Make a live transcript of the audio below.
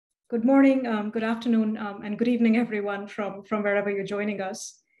Good morning, good afternoon, and good evening, everyone from wherever you're joining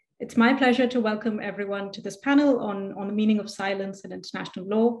us. It's my pleasure to welcome everyone to this panel on the meaning of silence in international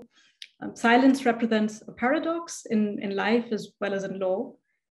law. Silence represents a paradox in life as well as in law.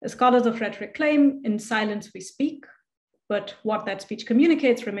 As scholars of rhetoric claim, in silence we speak, but what that speech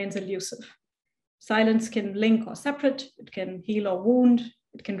communicates remains elusive. Silence can link or separate, it can heal or wound,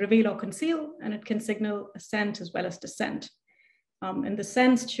 it can reveal or conceal, and it can signal assent as well as dissent. In the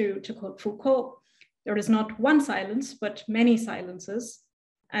sense, to quote Foucault, there is not one silence, but many silences,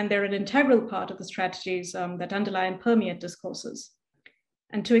 and they're an integral part of the strategies that underlie and permeate discourses.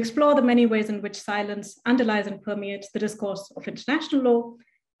 And to explore the many ways in which silence underlies and permeates the discourse of international law,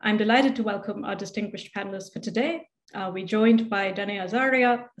 I'm delighted to welcome our distinguished panelists for today. We're joined by Danay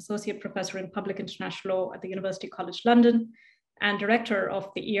Azaria, Associate Professor in Public International Law at the University College London and Director of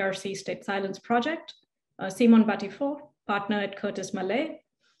the ERC State Silence Project, Simon Batifo, Partner at Curtis Malay,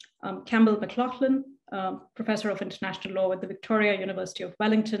 Campbell McLaughlin, Professor of International Law at the Victoria University of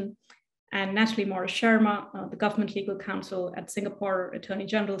Wellington, and Natalie Morris Sharma, the Government Legal Counsel at Singapore Attorney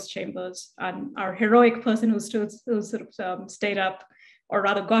General's Chambers, and our heroic person who stayed up, or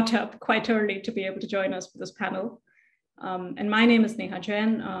rather got up quite early to be able to join us for this panel. And my name is Neha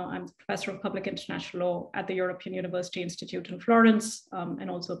Jain. I'm Professor of Public International Law at the European University Institute in Florence, and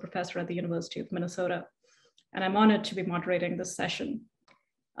also a professor at the University of Minnesota. And I'm honored to be moderating this session.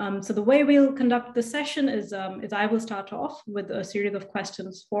 So the way we'll conduct this session is I will start off with a series of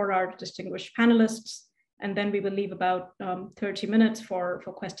questions for our distinguished panelists, and then we will leave about 30 minutes for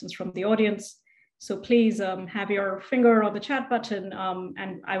questions from the audience. So please have your finger on the chat button,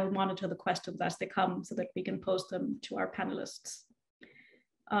 and I will monitor the questions as they come so that we can post them to our panelists.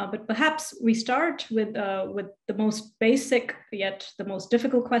 But perhaps we start with the most basic yet the most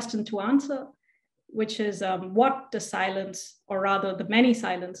difficult question to answer, which is what does silence, or rather the many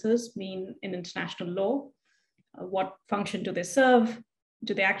silences, mean in international law? What function do they serve?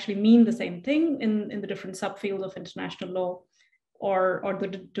 Do they actually mean the same thing in the different subfields of international law? Or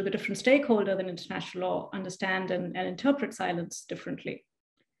do the different stakeholders in international law understand and interpret silence differently?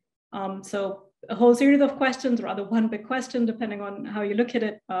 So a whole series of questions, rather one big question, depending on how you look at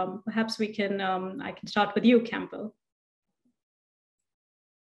it. Perhaps I can start with you, Campbell.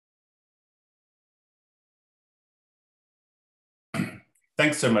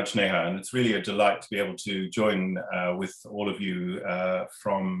 Thanks so much, Neha, and it's really a delight to be able to join with all of you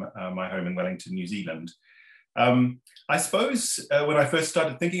from my home in Wellington, New Zealand. I suppose when I first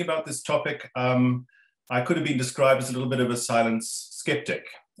started thinking about this topic, I could have been described as a little bit of a silence skeptic.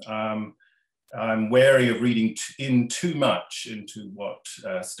 I'm wary of reading in too much into what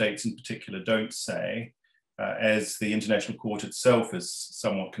states in particular don't say, as the International Court itself has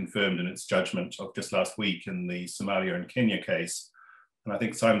somewhat confirmed in its judgment of just last week in the Somalia and Kenya case. And I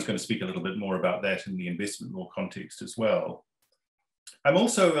think Simon's going to speak a little bit more about that in the investment law context as well. I'm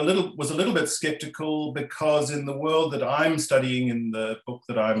also was a little bit skeptical because in the world that I'm studying in the book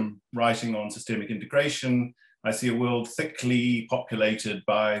that I'm writing on systemic integration, I see a world thickly populated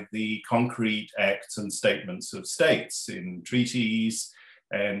by the concrete acts and statements of states in treaties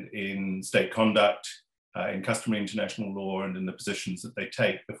and in state conduct, in customary international law, and in the positions that they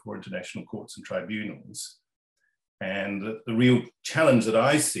take before international courts and tribunals. And the real challenge that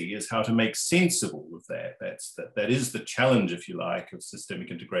I see is how to make sense of all of that. That is the challenge, if you like, of systemic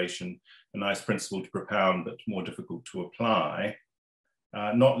integration, a nice principle to propound, but more difficult to apply,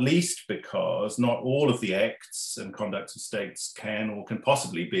 not least because not all of the acts and conducts of states can or can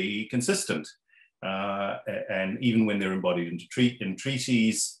possibly be consistent. And even when they're embodied in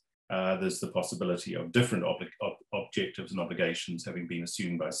treaties, there's the possibility of different objectives and obligations having been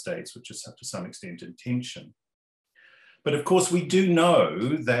assumed by states, which is to some extent in tension. But of course, we do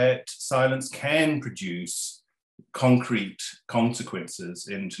know that silence can produce concrete consequences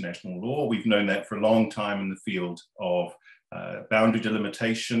in international law. We've known that for a long time in the field of boundary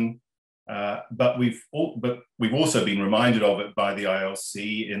delimitation, but we've also been reminded of it by the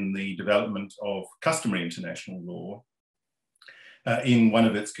ILC in the development of customary international law in one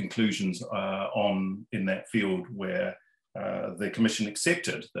of its conclusions in that field where the Commission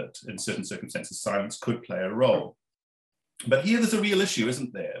accepted that in certain circumstances silence could play a role. But here there's a real issue,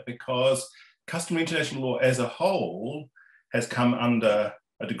 isn't there? Because customary international law as a whole has come under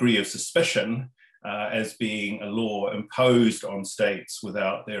a degree of suspicion as being a law imposed on states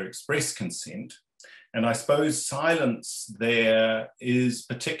without their express consent. And I suppose silence there is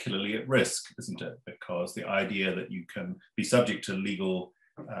particularly at risk, isn't it? Because the idea that you can be subject to legal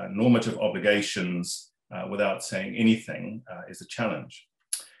normative obligations without saying anything is a challenge.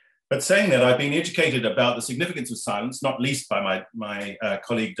 But saying that, I've been educated about the significance of silence, not least by my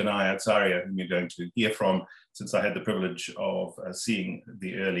colleague Danaya Azaria, whom you're going to hear from, since I had the privilege of seeing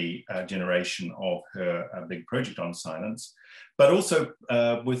the early generation of her big project on silence, but also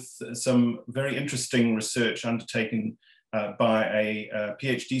with some very interesting research undertaken by a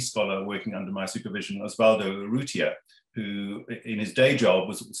PhD scholar working under my supervision, Osvaldo Urrutia, who in his day job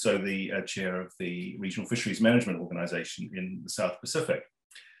was also the chair of the Regional Fisheries Management Organization in the South Pacific.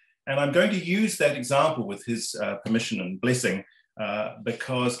 And I'm going to use that example with his permission and blessing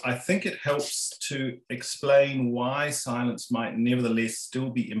because I think it helps to explain why silence might nevertheless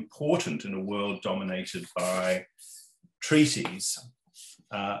still be important in a world dominated by treaties,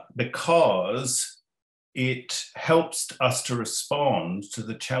 because it helps us to respond to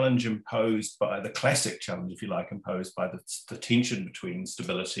the challenge imposed by the classic challenge, if you like, imposed by the tension between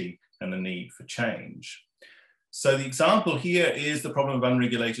stability and the need for change. So the example here is the problem of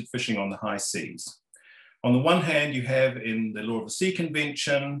unregulated fishing on the high seas. On the one hand, you have in the Law of the Sea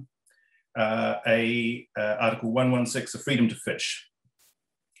Convention, Article 116, a freedom to fish,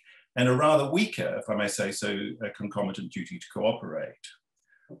 and a rather weaker, if I may say so, a concomitant duty to cooperate.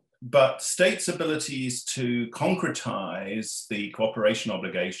 But states' abilities to concretize the cooperation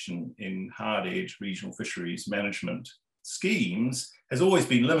obligation in hard-edged regional fisheries management schemes has always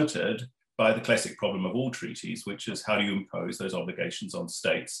been limited by the classic problem of all treaties, which is how do you impose those obligations on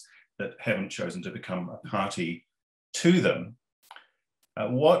states that haven't chosen to become a party to them.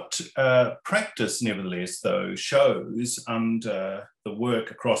 What practice, nevertheless, though, shows under the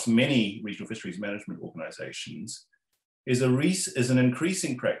work across many regional fisheries management organizations is an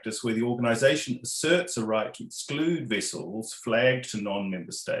increasing practice where the organization asserts a right to exclude vessels flagged to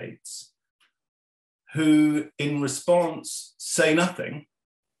non-member states who, in response, say nothing,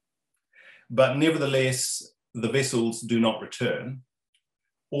 but nevertheless, the vessels do not return,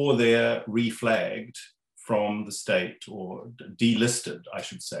 or they're reflagged from the state, or delisted, I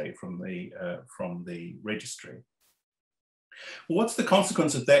should say, from the registry. Well, what's the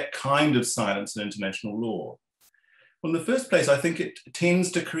consequence of that kind of silence in international law? Well, in the first place, I think it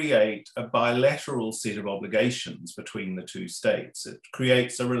tends to create a bilateral set of obligations between the two states. It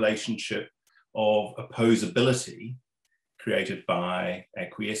creates a relationship of opposability created by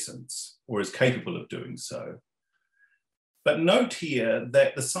acquiescence, or is capable of doing so. But note here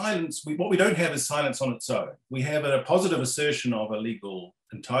that the silence, what we don't have is silence on its own. We have a positive assertion of a legal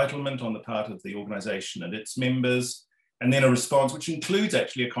entitlement on the part of the organization and its members, and then a response which includes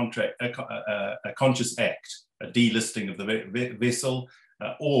actually a conscious act, a delisting of the vessel,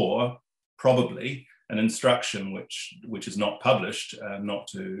 or probably an instruction which is not published, not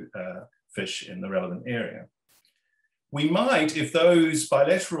to fish in the relevant area. We might, if those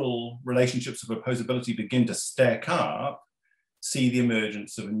bilateral relationships of opposability begin to stack up, see the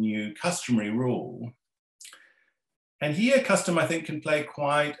emergence of a new customary rule. And here custom, I think, can play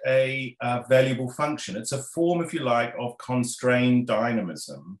quite a valuable function. It's a form, if you like, of constrained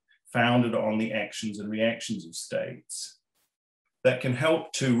dynamism founded on the actions and reactions of states that can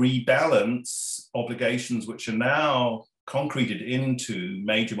help to rebalance obligations which are now concreted into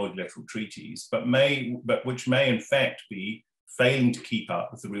major multilateral treaties, but which may in fact be failing to keep up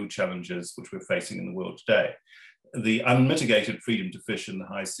with the real challenges which we're facing in the world today. The unmitigated freedom to fish in the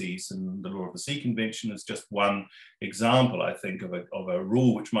high seas and the Law of the Sea Convention is just one example, I think, of a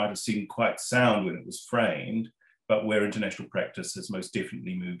rule which might have seemed quite sound when it was framed, but where international practice has most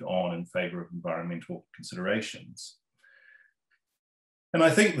definitely moved on in favor of environmental considerations. And I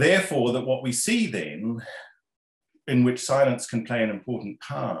think, therefore, that what we see then, in which silence can play an important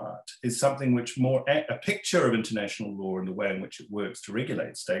part, is something which a picture of international law and the way in which it works to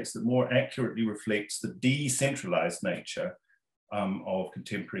regulate states that more accurately reflects the decentralized nature of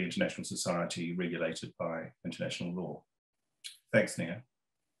contemporary international society regulated by international law. Thanks, Nia.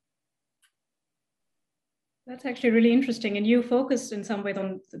 That's actually really interesting. And you focused in some way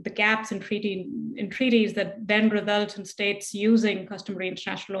on the gaps in treaties that then result in states using customary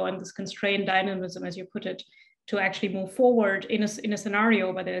international law and this constrained dynamism, as you put it, to actually move forward in a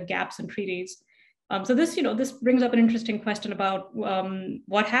scenario where there are gaps in treaties. So this brings up an interesting question about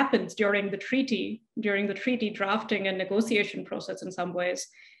what happens during the treaty drafting and negotiation process in some ways,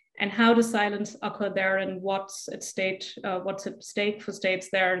 and how does silence occur there, and what's at stake for states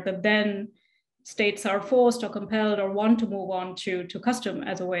there that then states are forced or compelled or want to move on to custom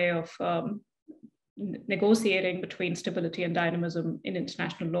as a way of negotiating between stability and dynamism in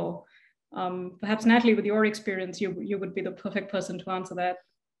international law. Perhaps Natalie, with your experience, you would be the perfect person to answer that.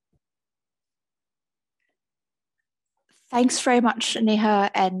 Thanks very much, Neha,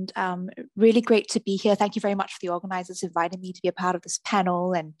 and really great to be here. Thank you very much for the organizers inviting me to be a part of this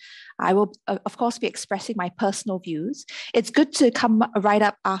panel. And I will, of course, be expressing my personal views. It's good to come right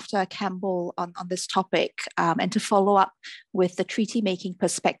up after Campbell on this topic and to follow up with the treaty-making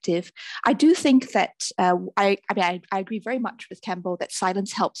perspective. I do think that, I agree very much with Campbell that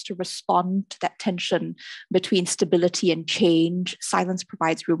silence helps to respond to that tension between stability and change. Silence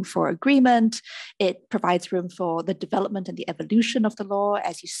provides room for agreement. It provides room for the development and the evolution of the law,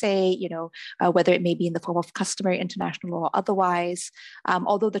 as you say, whether it may be in the form of customary international law or otherwise.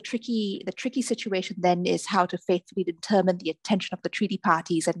 Although the tricky situation then is how to faithfully determine the intention of the treaty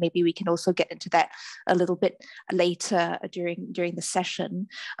parties, and maybe we can also get into that a little bit later during the session.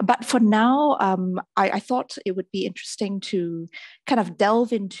 But for now, I thought it would be interesting to kind of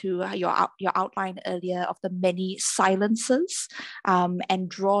delve into your outline earlier of the many silences and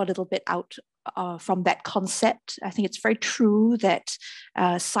draw a little bit out from that concept. I think it's very true that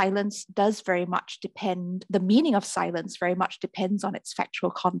silence does very much depend, the meaning of silence very much depends on its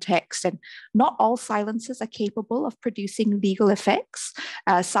factual context, and not all silences are capable of producing legal effects.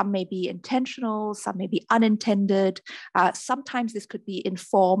 Some may be intentional, some may be unintended. Sometimes this could be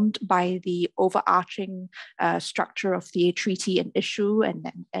informed by the overarching structure of the treaty and issue,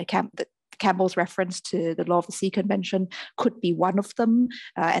 and Campbell's reference to the Law of the Sea Convention could be one of them,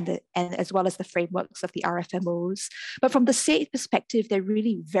 and as well as the frameworks of the RFMOs. But from the state perspective, there are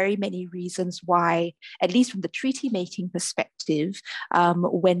really very many reasons why, at least from the treaty-making perspective,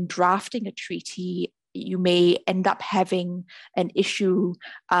 when drafting a treaty, you may end up having an issue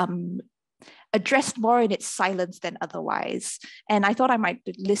addressed more in its silence than otherwise. And I thought I might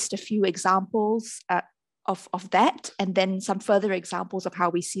list a few examples of that, and then some further examples of how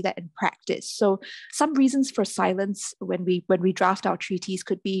we see that in practice. So some reasons for silence when we draft our treaties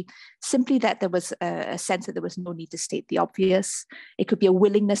could be simply that there was a sense that there was no need to state the obvious. It could be a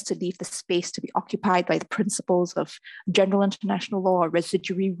willingness to leave the space to be occupied by the principles of general international law or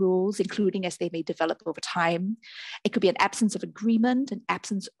residuary rules, including as they may develop over time. It could be an absence of agreement, an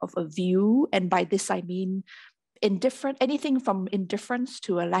absence of a view, and by this I mean anything from indifference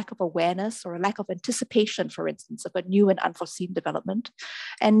to a lack of awareness or a lack of anticipation, for instance, of a new and unforeseen development.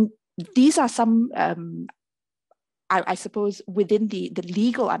 And these are some, I suppose, within the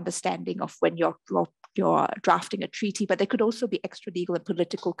legal understanding of when you're drafting a treaty, but there could also be extra legal and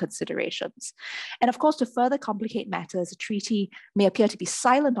political considerations. And of course, to further complicate matters, a treaty may appear to be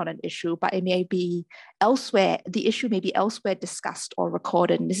silent on an issue, but it may be elsewhere, the issue may be elsewhere discussed or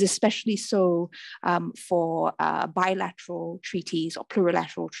recorded. And this is especially so for bilateral treaties or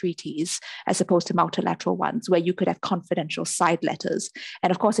plurilateral treaties, as opposed to multilateral ones, where you could have confidential side letters.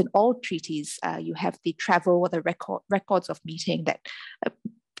 And of course, in all treaties, you have the travel or the records of meeting that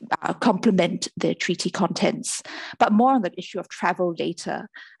complement the treaty contents, but more on the issue of travel later.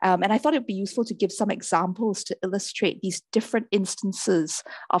 And I thought it would be useful to give some examples to illustrate these different instances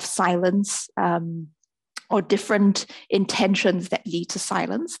of silence or different intentions that lead to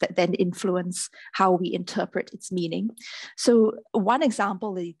silence that then influence how we interpret its meaning. So one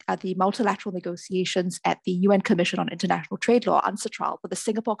example are the multilateral negotiations at the UN Commission on International Trade Law, UNCITRAL, for the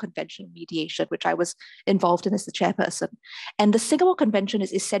Singapore Convention on Mediation, which I was involved in as the chairperson. And the Singapore Convention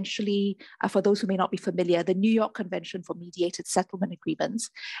is essentially, for those who may not be familiar, the New York Convention for Mediated Settlement Agreements.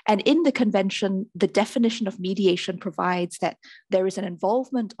 And in the convention, the definition of mediation provides that there is an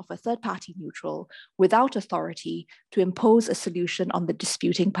involvement of a third-party neutral without authority to impose a solution on the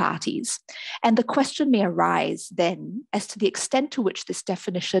disputing parties. And the question may arise then as to the extent to which this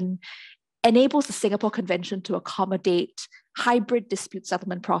definition enables the Singapore Convention to accommodate hybrid dispute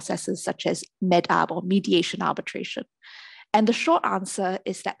settlement processes such as MEDAB or mediation arbitration. And the short answer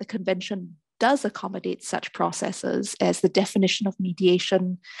is that the convention does accommodate such processes, as the definition of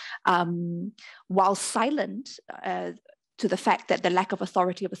mediation, while silent to the fact that the lack of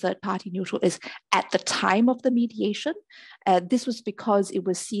authority of a third-party neutral is at the time of the mediation. This was because it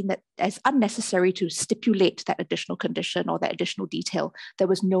was seen that as unnecessary to stipulate that additional condition or that additional detail. There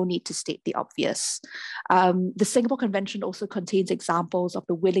was no need to state the obvious. The Singapore Convention also contains examples of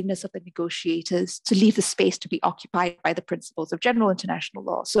the willingness of the negotiators to leave the space to be occupied by the principles of general international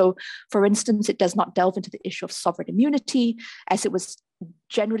law. So, for instance, it does not delve into the issue of sovereign immunity, as it was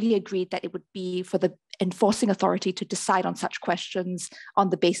generally agreed that it would be for the enforcing authority to decide on such questions on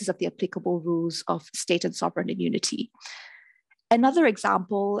the basis of the applicable rules of state and sovereign immunity. Another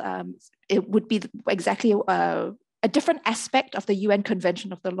example, it would be exactly a different aspect of the UN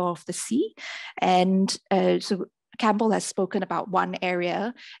Convention of the Law of the Sea. And so Campbell has spoken about one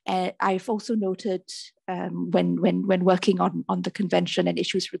area, and I've also noted when working on the convention and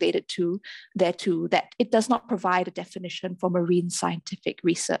issues related to thereto, that it does not provide a definition for marine scientific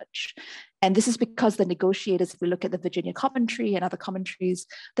research. And this is because the negotiators, if we look at the Virginia commentary and other commentaries,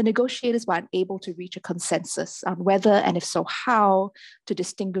 the negotiators were unable to reach a consensus on whether, and if so, how, to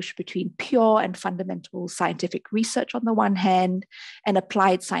distinguish between pure and fundamental scientific research on the one hand, and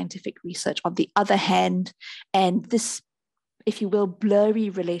applied scientific research on the other hand. And this, if you will,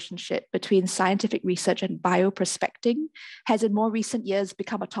 blurry relationship between scientific research and bioprospecting has in more recent years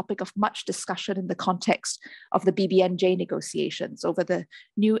become a topic of much discussion in the context of the BBNJ negotiations over the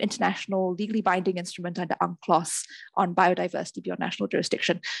new international legally binding instrument under UNCLOS on biodiversity beyond national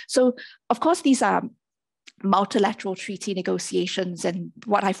jurisdiction. So, of course, these are multilateral treaty negotiations, and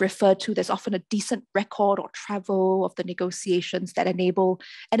what I've referred to, there's often a decent record or travel of the negotiations that enable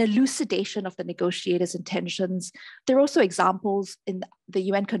an elucidation of the negotiators' intentions. There are also examples in the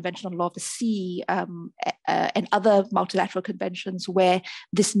UN Convention on Law of the Sea and other multilateral conventions where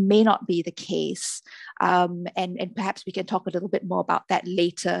this may not be the case. And perhaps we can talk a little bit more about that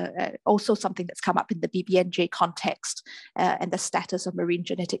later. Also something that's come up in the BBNJ context and the status of marine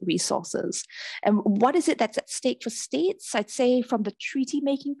genetic resources. And what is it that's at stake for states? I'd say from the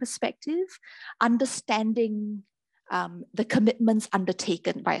treaty-making perspective, understanding the commitments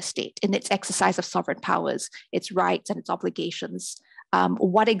undertaken by a state in its exercise of sovereign powers, its rights and its obligations.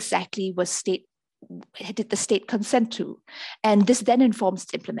 What exactly did the state consent to? And this then informs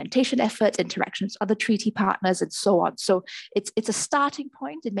its implementation efforts, interactions with other treaty partners, and so on. So it's a starting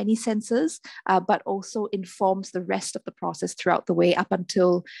point in many senses, but also informs the rest of the process throughout the way up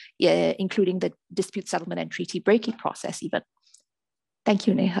until including the dispute settlement and treaty breaking process even. Thank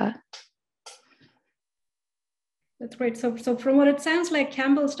you, Neha. That's great. So from what it sounds like,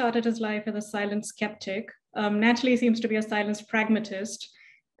 Campbell started his life as a silent skeptic. Natalie seems to be a silent pragmatist.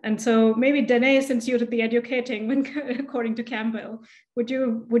 And so maybe Danae, since you did the educating according to Campbell, would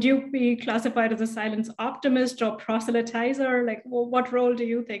you be classified as a silence optimist or proselytizer? Like, what role do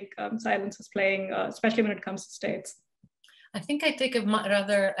you think silence is playing, especially when it comes to states? I think I take a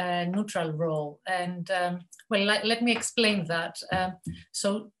rather neutral role. And well, let me explain that.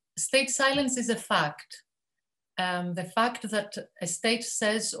 So state silence is a fact. The fact that a state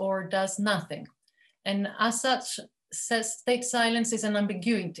says or does nothing. And as such, state silence is an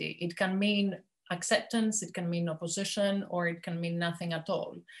ambiguity. It can mean acceptance, it can mean opposition, or it can mean nothing at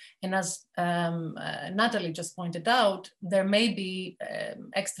all. And as Natalie just pointed out, there may be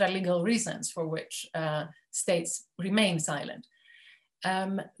extra legal reasons for which states remain silent.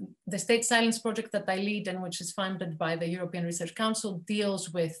 The State Silence Project that I lead and which is funded by the European Research Council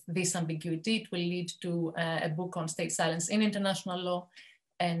deals with this ambiguity. It will lead to a book on state silence in international law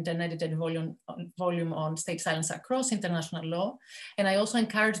and an edited volume on state silence across international law. And I also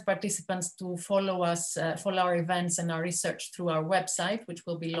encourage participants to follow us, follow our events and our research through our website, which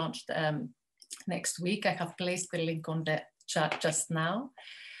will be launched next week. I have placed the link on the chat just now.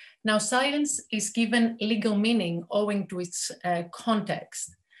 Now, silence is given legal meaning owing to its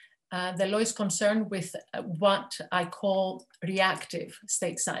context. The law is concerned with what I call reactive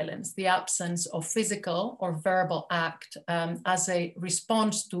state silence, the absence of physical or verbal act as a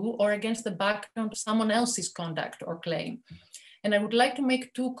response to or against the background of someone else's conduct or claim. And I would like to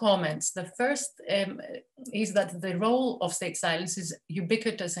make two comments. The first is that the role of state silence is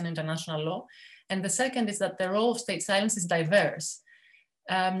ubiquitous in international law. And the second is that the role of state silence is diverse.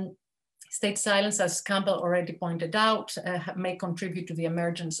 State silence, as Campbell already pointed out, may contribute to the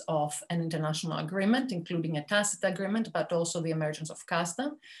emergence of an international agreement, including a tacit agreement, but also the emergence of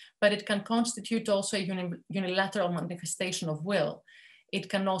custom. But it can constitute also a unilateral manifestation of will. It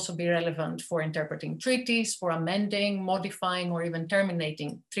can also be relevant for interpreting treaties, for amending, modifying, or even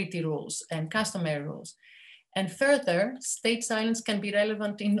terminating treaty rules and customary rules. And further, state silence can be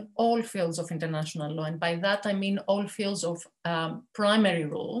relevant in all fields of international law. And by that, I mean all fields of primary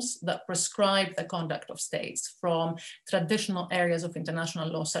rules that prescribe the conduct of states, from traditional areas of international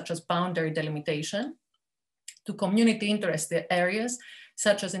law, such as boundary delimitation, to community interest areas,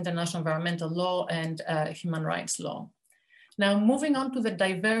 such as international environmental law and human rights law. Now, moving on to the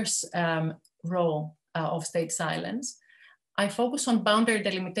diverse role of state silence, I focus on boundary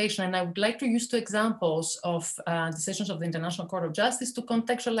delimitation, and I would like to use two examples of decisions of the International Court of Justice to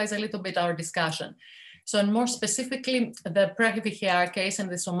contextualize a little bit our discussion. So, and more specifically, the Prehi Vihear case and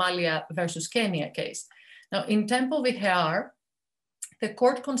the Somalia versus Kenya case. Now, in Temple Vihear, the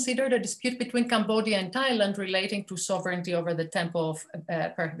court considered a dispute between Cambodia and Thailand relating to sovereignty over the temple of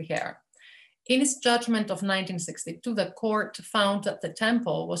Prehi Vihear. In its judgment of 1962, the court found that the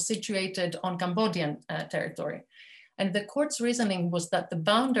temple was situated on Cambodian territory. And the court's reasoning was that the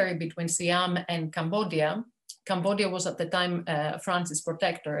boundary between Siam and Cambodia was at the time France's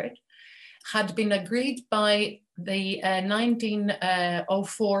protectorate, had been agreed by the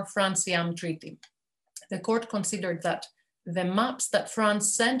 1904 France-Siam Treaty. The court considered that the maps that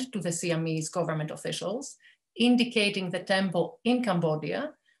France sent to the Siamese government officials indicating the temple in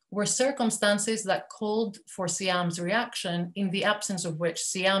Cambodia were circumstances that called for Siam's reaction, in the absence of which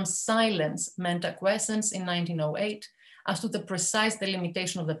Siam's silence meant acquiescence in 1908 as to the precise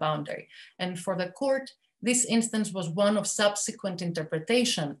delimitation of the boundary. And for the court, this instance was one of subsequent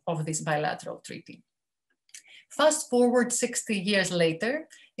interpretation of this bilateral treaty. Fast forward 60 years later,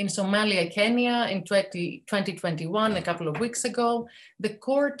 in Somalia, Kenya, in 2021, a couple of weeks ago, the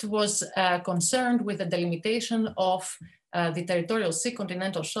court was concerned with the delimitation of the territorial sea,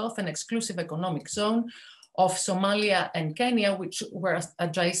 continental shelf, and exclusive economic zone of Somalia and Kenya, which were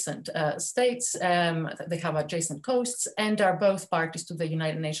adjacent states. They have adjacent coasts and are both parties to the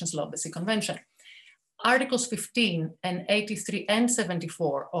United Nations Law of the Sea Convention. Articles 15 and 83 and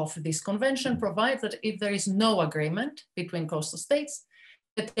 74 of this convention provide that if there is no agreement between coastal states,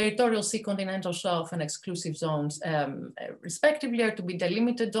 the territorial sea, continental shelf, and exclusive zones, respectively, are to be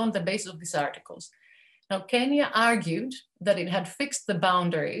delimited on the basis of these articles. Now, Kenya argued that it had fixed the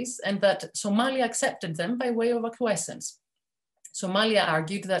boundaries and that Somalia accepted them by way of acquiescence. Somalia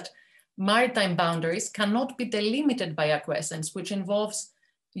argued that maritime boundaries cannot be delimited by acquiescence, which involves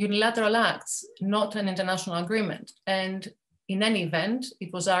unilateral acts, not an international agreement. And in any event,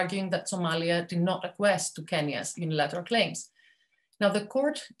 it was arguing that Somalia did not acquiesce to Kenya's unilateral claims. Now, the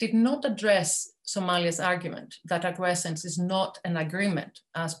court did not address Somalia's argument that acquiescence is not an agreement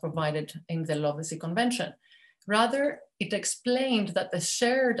as provided in the Law of the Sea Convention. Rather, it explained that the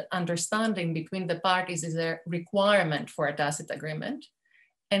shared understanding between the parties is a requirement for a tacit agreement,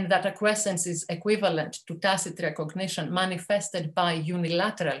 and that acquiescence is equivalent to tacit recognition manifested by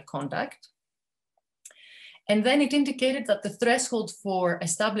unilateral conduct. And then it indicated that the threshold for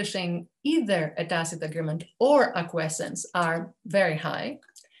establishing either a tacit agreement or acquiescence are very high,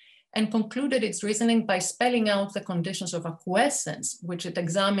 and concluded its reasoning by spelling out the conditions of acquiescence, which it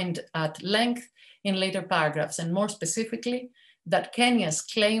examined at length in later paragraphs, and more specifically, that Kenya's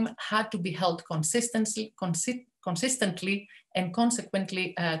claim had to be held consistently and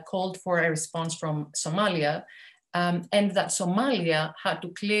consequently called for a response from Somalia, and that Somalia had to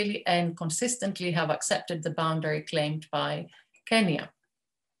clearly and consistently have accepted the boundary claimed by Kenya.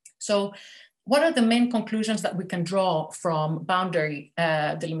 So what are the main conclusions that we can draw from boundary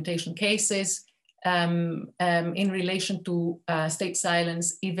delimitation cases in relation to state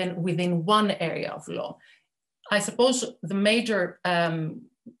silence, even within one area of law? I suppose the major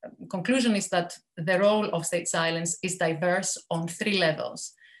conclusion is that the role of state silence is diverse on three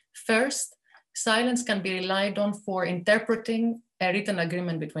levels. First, silence can be relied on for interpreting a written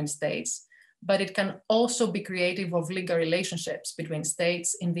agreement between states, but it can also be creative of legal relationships between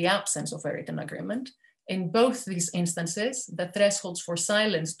states in the absence of a written agreement. In both these instances, the thresholds for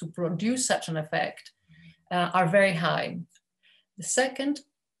silence to produce such an effect are very high. The second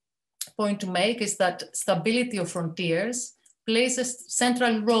point to make is that stability of frontiers plays a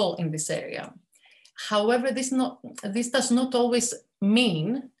central role in this area. However, this does not always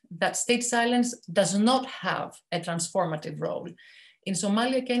mean that state silence does not have a transformative role. In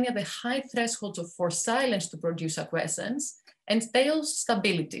Somalia, Kenya, the high thresholds for silence to produce acquiescence entails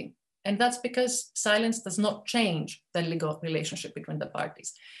stability. And that's because silence does not change the legal relationship between the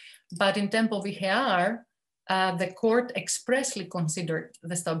parties. But in Tempo VHR, the court expressly considered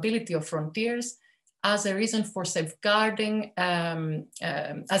the stability of frontiers as a reason for safeguarding, as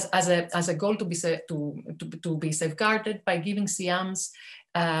a goal to be safeguarded by giving Siam's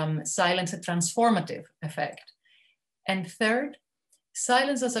silence a transformative effect. And third,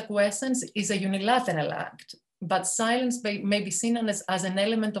 silence as acquiescence is a unilateral act, but silence may be seen as an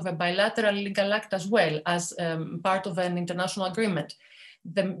element of a bilateral legal act as well, as part of an international agreement.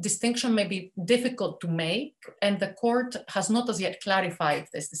 The distinction may be difficult to make, and the court has not as yet clarified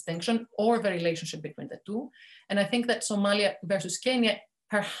this distinction or the relationship between the two. And I think that Somalia versus Kenya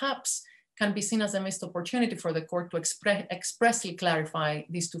perhaps can be seen as a missed opportunity for the court to expressly clarify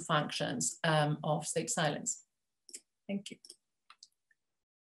these two functions of state silence. Thank you.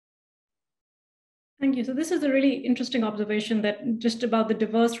 Thank you. So this is a really interesting observation that just about the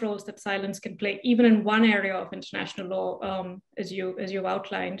diverse roles that silence can play, even in one area of international law, as you've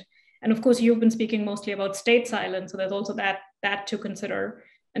outlined. And of course, you've been speaking mostly about state silence, so there's also that to consider.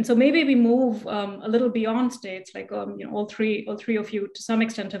 And so maybe we move a little beyond states, like all three of you to some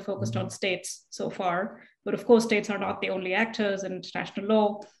extent have focused on states so far. But of course, states are not the only actors in international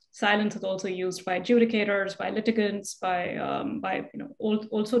law. silence is also used by adjudicators, by litigants, by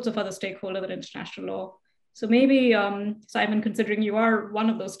all sorts of other stakeholders in international law. So maybe, Simon, considering you are one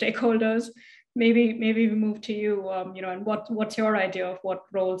of those stakeholders, maybe we move to you, and what's your idea of what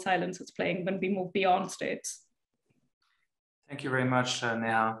role silence is playing when we move beyond states? Thank you very much,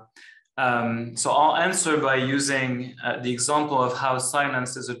 Neha. So I'll answer by using the example of how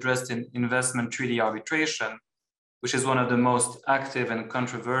silence is addressed in investment treaty arbitration, which is one of the most active and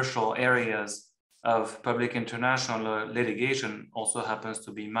controversial areas of public international litigation, also happens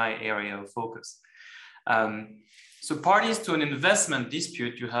to be my area of focus. So parties to an investment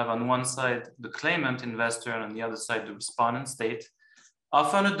dispute, you have on one side the claimant investor and on the other side the respondent state,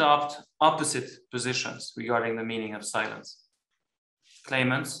 often adopt opposite positions regarding the meaning of silence.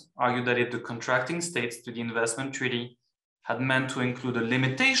 Claimants argue that if the contracting states to the investment treaty had meant to include a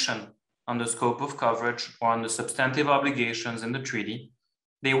limitation on the scope of coverage or on the substantive obligations in the treaty,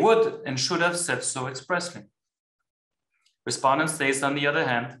 they would and should have said so expressly. Respondent states, on the other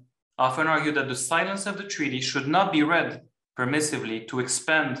hand, often argue that the silence of the treaty should not be read permissively to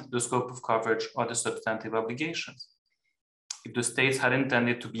expand the scope of coverage or the substantive obligations. If the states had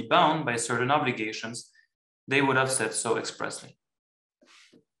intended to be bound by certain obligations, they would have said so expressly.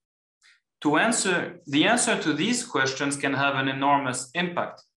 The answer to these questions can have an enormous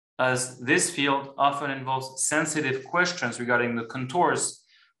impact, as this field often involves sensitive questions regarding the contours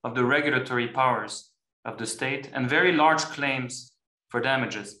of the regulatory powers of the state and very large claims for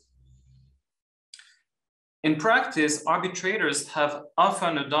damages. In practice, arbitrators have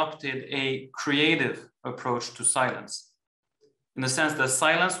often adopted a creative approach to silence, in the sense that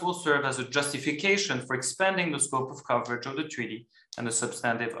silence will serve as a justification for expanding the scope of coverage of the treaty and the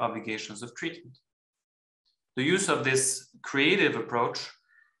substantive obligations of treatment. The use of this creative approach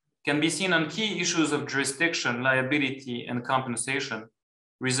can be seen on key issues of jurisdiction, liability, and compensation,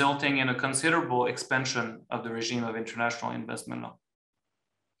 resulting in a considerable expansion of the regime of international investment law.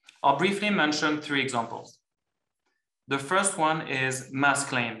 I'll briefly mention 3 examples. The first one is mass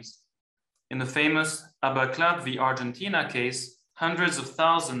claims. In the famous ABILA v. Argentina case, hundreds of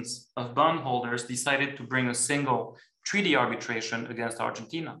thousands of bondholders decided to bring a single treaty arbitration against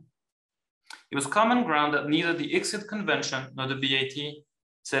Argentina. It was common ground that neither the ICSID Convention nor the BAT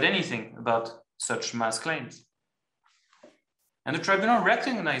said anything about such mass claims. And the tribunal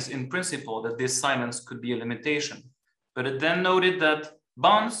recognized in principle that this silence could be a limitation, but it then noted that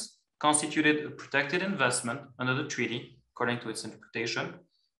bonds constituted a protected investment under the treaty, according to its interpretation,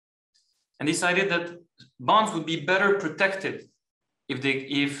 and decided that bonds would be better protected if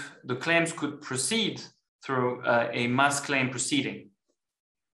the claims could proceed through a mass claim proceeding.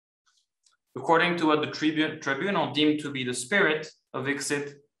 According to what the tribunal deemed to be the spirit of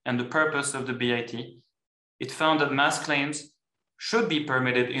ICSID and the purpose of the BIT, it found that mass claims should be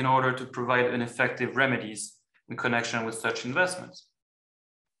permitted in order to provide an effective remedies in connection with such investments.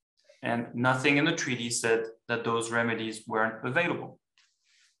 And nothing in the treaty said that those remedies weren't available.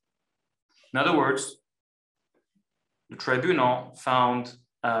 In other words, the tribunal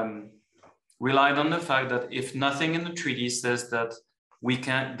relied on the fact that if nothing in the treaty says that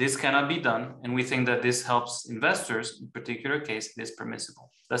this cannot be done, and we think that this helps investors, in particular case, it is permissible.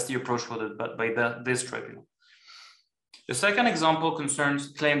 That's the approach by this tribunal. The second example concerns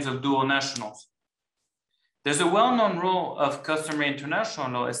claims of dual nationals. There's a well-known rule of customary international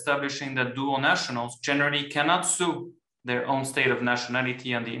law establishing that dual nationals generally cannot sue their own state of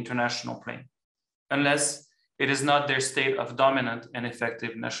nationality on the international plane, unless it is not their state of dominant and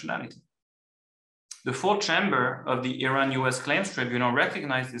effective nationality. The full chamber of the Iran-US Claims Tribunal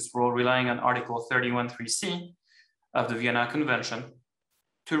recognized this rule, relying on Article 31.3c of the Vienna Convention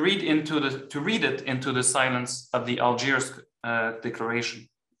to read it into the silence of the Algiers Declaration.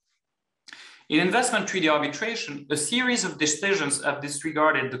 In investment treaty arbitration, a series of decisions have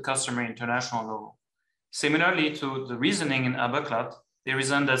disregarded the customary international law. Similarly to the reasoning in ABILA, they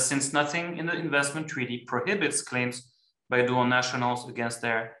reason that since nothing in the investment treaty prohibits claims by dual nationals against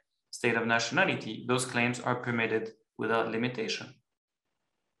their state of nationality, those claims are permitted without limitation.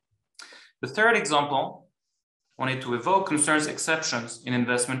 The third example I wanted to evoke concerns exceptions in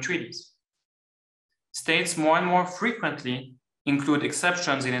investment treaties. States more and more frequently include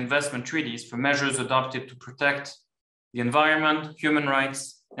exceptions in investment treaties for measures adopted to protect the environment, human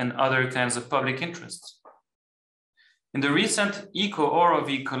rights, and other kinds of public interests. In the recent Eco Oro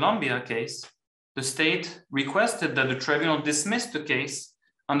v. Colombia case, the state requested that the tribunal dismiss the case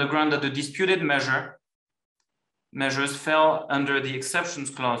on the ground that the disputed measures fell under the exceptions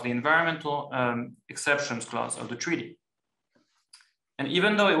clause, the environmental exceptions clause of the treaty. And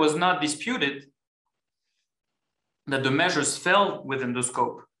even though it was not disputed that the measures fell within the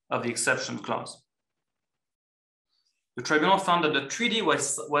scope of the exception clause. The tribunal found that the treaty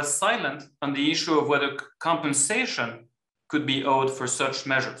was silent on the issue of whether compensation could be owed for such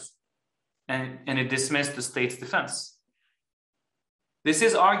measures, and it dismissed the state's defense. This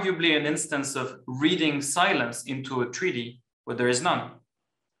is arguably an instance of reading silence into a treaty where there is none.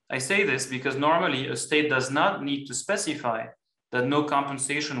 I say this because normally a state does not need to specify that no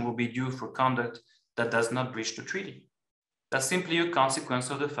compensation will be due for conduct that does not breach the treaty. That's simply a consequence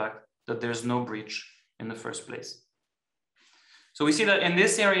of the fact that there's no breach in the first place. So we see that in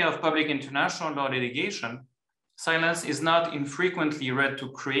this area of public international law litigation, silence is not infrequently read to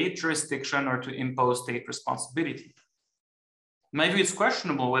create jurisdiction or to impose state responsibility. In my view, it's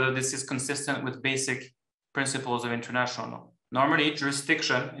questionable whether this is consistent with basic principles of international law. Normally,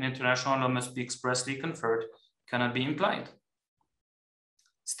 jurisdiction in international law must be expressly conferred, cannot be implied.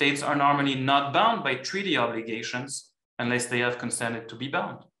 States are normally not bound by treaty obligations unless they have consented to be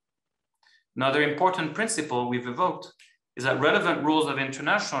bound. Another important principle we've evoked is that relevant rules of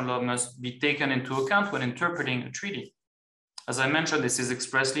international law must be taken into account when interpreting a treaty. As I mentioned, this is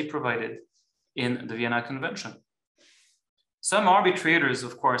expressly provided in the Vienna Convention. Some arbitrators,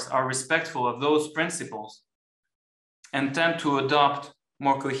 of course, are respectful of those principles and tend to adopt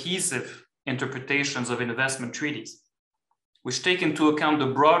more cohesive interpretations of investment treaties, which take into account the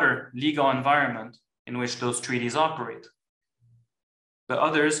broader legal environment in which those treaties operate. But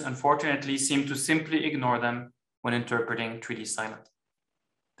others, unfortunately, seem to simply ignore them when interpreting treaty silent.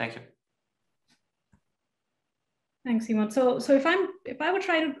 Thank you. Thanks, Simon. So if I would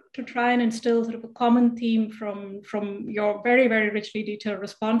try and instill sort of a common theme from your very, very richly detailed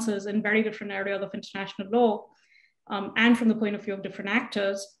responses in very different areas of international law, and from the point of view of different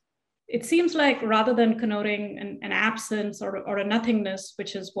actors, it seems like rather than connoting an absence or a nothingness,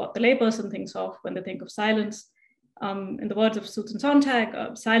 which is what the layperson thinks of when they think of silence, in the words of Susan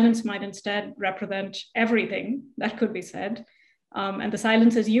Sontag, silence might instead represent everything that could be said. And the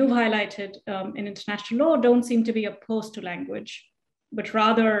silences you've highlighted in international law don't seem to be opposed to language, but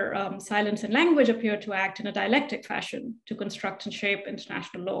rather silence and language appear to act in a dialectic fashion to construct and shape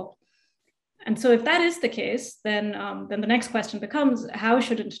international law. And so if that is the case, then the next question becomes, how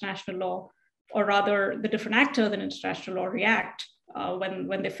should international law, or rather the different actors in international law, react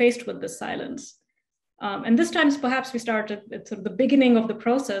when they're faced with this silence? And this time, perhaps we start at sort of the beginning of the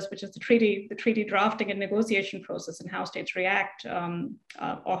process, which is the treaty drafting and negotiation process, and how states react,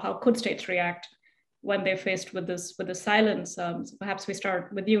 or how could states react when they're faced with this silence. So perhaps we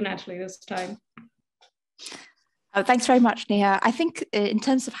start with you, Natalie, this time. Thanks very much, Neha. I think in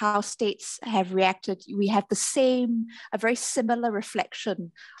terms of how states have reacted, we have a very similar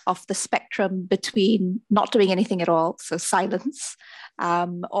reflection of the spectrum between not doing anything at all, so silence,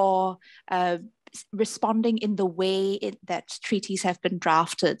 or responding in the way that treaties have been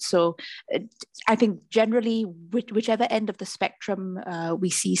drafted. So I think generally, whichever end of the spectrum we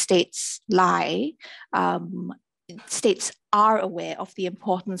see states lie, states are aware of the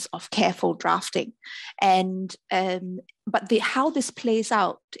importance of careful drafting, and but how this plays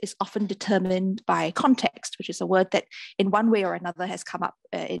out is often determined by context, which is a word that in one way or another has come up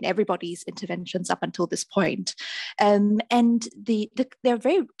in everybody's interventions up until this point, and there are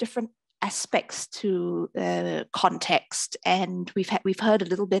very different aspects to context, and we've heard a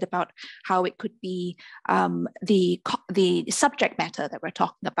little bit about how it could be the subject matter that we're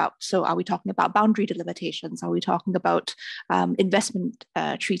talking about. So are we talking about boundary delimitations? Are we talking about investment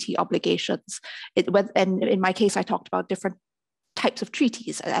treaty obligations? And in my case, I talked about different types of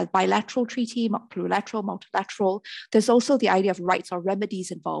treaties, a bilateral treaty, plurilateral, multilateral. There's also the idea of rights or remedies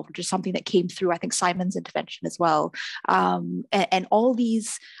involved, which is something that came through, I think, Simon's intervention as well. And all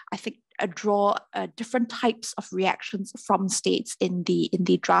these, I think, draw different types of reactions from states in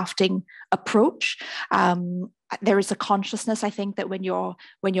the drafting approach. There is a consciousness, I think, that when you're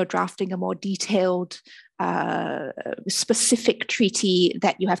drafting a more detailed, specific treaty,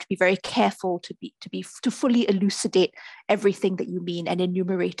 that you have to be very careful to fully elucidate everything that you mean and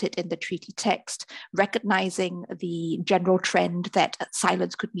enumerate it in the treaty text, recognizing the general trend that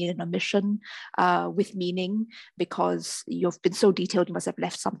silence could mean an omission with meaning, because you've been so detailed, you must have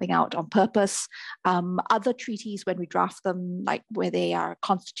left something out on purpose. Other treaties, when we draft them, like where they are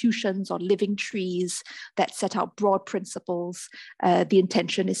constitutions or living trees that set out out broad principles. The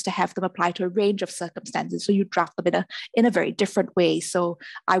intention is to have them apply to a range of circumstances. So you draft them in a very different way. So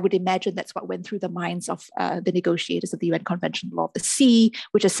I would imagine that's what went through the minds of the negotiators of the UN Convention on Law of the Sea,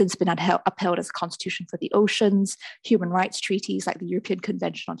 which has since been upheld as a constitution for the oceans, human rights treaties like the European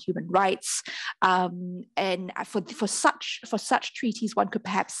Convention on Human Rights. And for such treaties, one could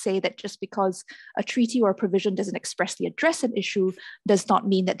perhaps say that just because a treaty or a provision doesn't expressly address an issue does not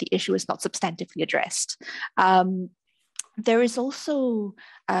mean that the issue is not substantively addressed. There is also,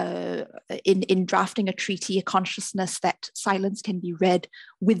 in drafting a treaty, a consciousness that silence can be read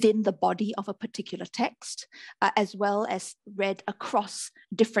within the body of a particular text, as well as read across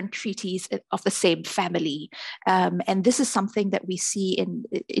different treaties of the same family. And this is something that we see in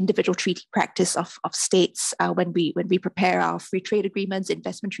individual treaty practice of states when we prepare our free trade agreements,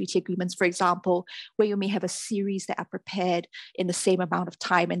 investment treaty agreements, for example, where you may have a series that are prepared in the same amount of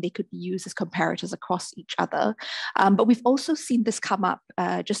time and they could be used as comparators across each other. But we've also seen this come up,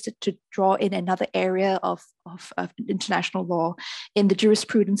 just to draw in another area of international law, in the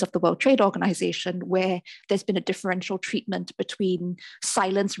jurisprudence of the World Trade Organization, where there's been a differential treatment between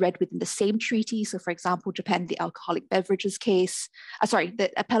silence read within the same treaty. So, for example, Japan, the alcoholic beverages case,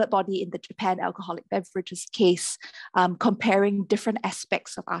 the appellate body in the Japan alcoholic beverages case, comparing different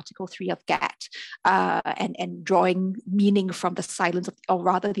aspects of Article 3 of GATT and drawing meaning from the silence, or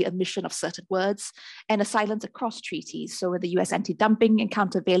rather the omission of certain words, and a silence across treaties. So in the US anti-dumping and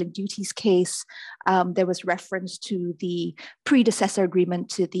countervailing duties case, there was reference to the predecessor agreement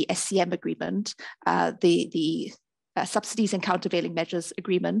to the SCM agreement, the subsidies and countervailing measures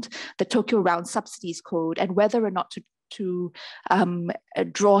agreement, the Tokyo Round Subsidies Code, and whether or not to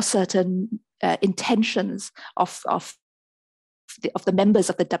draw certain intentions of the members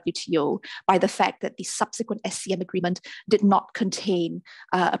of the WTO by the fact that the subsequent SCM agreement did not contain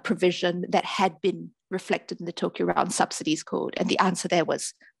a provision that had been reflected in the Tokyo Round Subsidies Code. And the answer there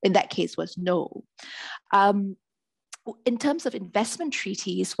was, in that case, was no. In terms of investment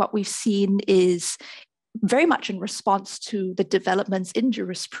treaties, what we've seen is very much in response to the developments in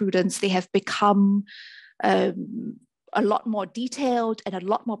jurisprudence. They have become a lot more detailed and a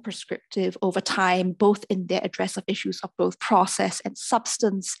lot more prescriptive over time, both in their address of issues of both process and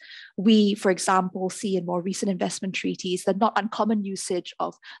substance. We, for example, see in more recent investment treaties the not uncommon usage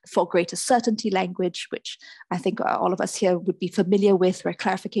of for greater certainty language, which I think all of us here would be familiar with, where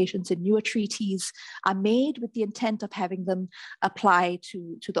clarifications in newer treaties are made with the intent of having them apply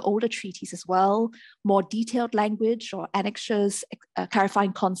to the older treaties as well. More detailed language or annexures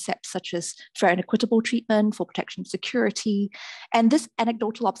clarifying concepts such as fair and equitable treatment for protection of security. And this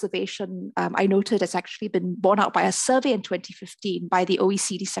anecdotal observation, I noted, has actually been borne out by a survey in 2015 by the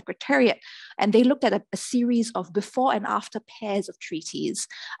OECD Secretariat. And they looked at a series of before and after pairs of treaties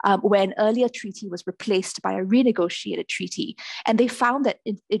where an earlier treaty was replaced by a renegotiated treaty. And they found that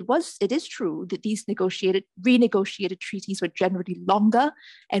it is true that these renegotiated treaties were generally longer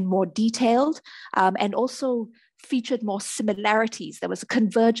and more detailed, and also featured more similarities. There was a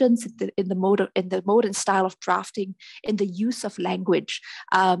convergence in the mode and style of drafting, in the use of language,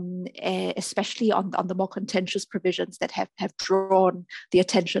 especially on the more contentious provisions that have drawn the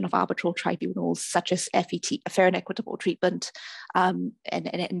attention of arbitral tribunals, such as FET, fair and equitable treatment, and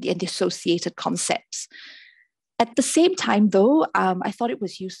the associated concepts. At the same time, though, I thought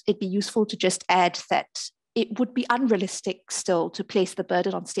it'd be useful to just add that it would be unrealistic still to place the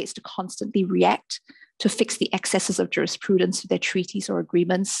burden on states to constantly react to fix the excesses of jurisprudence to their treaties or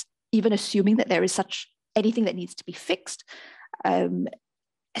agreements, even assuming that there is anything that needs to be fixed.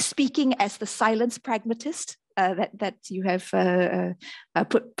 Speaking as the silence pragmatist that you have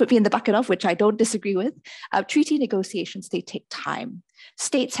put me in the bucket of, which I don't disagree with, treaty negotiations, they take time.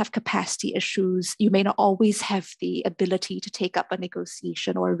 States have capacity issues. You may not always have the ability to take up a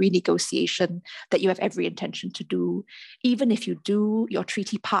negotiation or a renegotiation that you have every intention to do. Even if you do, your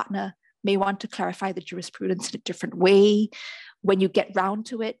treaty partner may want to clarify the jurisprudence in a different way. When you get round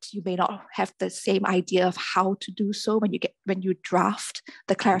to it, you may not have the same idea of how to do so when you draft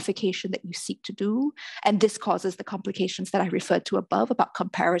the clarification that you seek to do. And this causes the complications that I referred to above about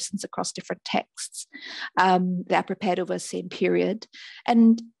comparisons across different texts that are prepared over the same period.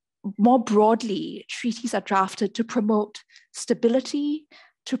 And more broadly, treaties are drafted to promote stability,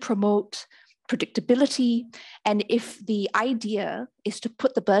 to promote predictability. And if the idea is to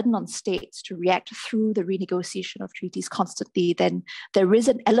put the burden on states to react through the renegotiation of treaties constantly, then there is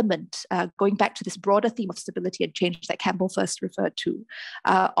an element, going back to this broader theme of stability and change that Campbell first referred to,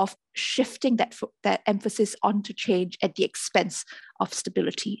 of shifting that emphasis onto change at the expense of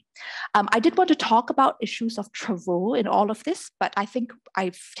stability. I did want to talk about issues of travaux in all of this, but I think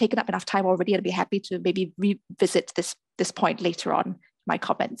I've taken up enough time already, and I'd be happy to maybe revisit this point later on in my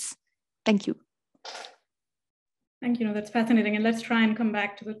comments. Thank you. Thank you. No, that's fascinating. And let's try and come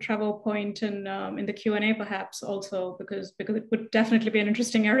back to the travel point in the Q&A perhaps also, because it would definitely be an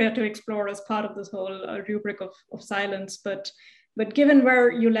interesting area to explore as part of this whole rubric of silence. But given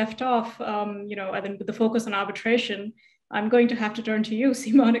where you left off, I think with the focus on arbitration, I'm going to have to turn to you,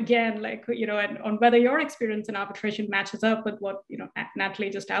 Simon, again, and on whether your experience in arbitration matches up with what, Natalie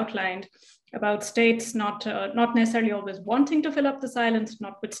just outlined about states not necessarily always wanting to fill up the silence,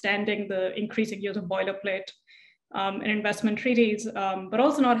 notwithstanding the increasing use of boilerplate in investment treaties, but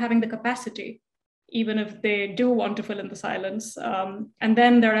also not having the capacity, even if they do want to fill in the silence. And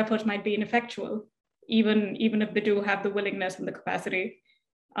then their efforts might be ineffectual, even if they do have the willingness and the capacity.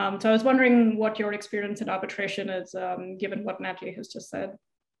 So I was wondering what your experience in arbitration is, given what Natalie has just said.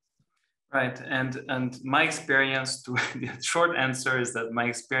 Right, and my experience, the short answer is that my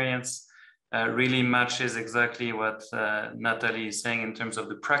experience really matches exactly what Natalie is saying in terms of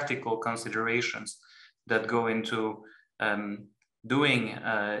the practical considerations that go into doing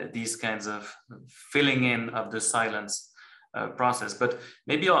these kinds of filling in of the silence process. But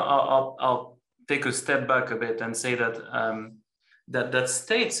maybe I'll take a step back a bit and say that that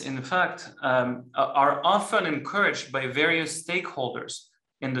states, in fact, are often encouraged by various stakeholders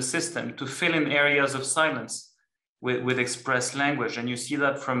in the system to fill in areas of silence with express language. And you see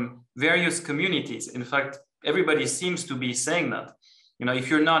that from various communities. In fact, everybody seems to be saying that. If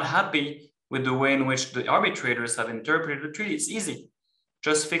you're not happy with the way in which the arbitrators have interpreted the treaty, it's easy.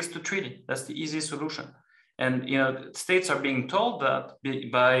 Just fix the treaty. That's the easy solution. And states are being told that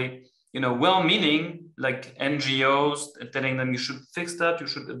by well-meaning, like NGOs, telling them you should fix that, you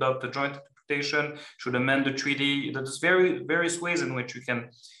should adopt a joint interpretation, should amend the treaty. There's various ways in which you can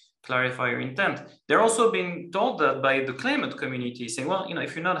clarify your intent. They're also being told that by the claimant community, saying, well,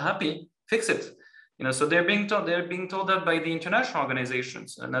 if you're not happy, fix it. So they're being told that by the international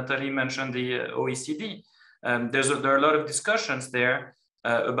organizations. Natalie mentioned the OECD. There are a lot of discussions there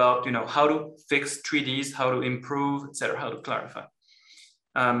about how to fix treaties, how to improve, etc., how to clarify.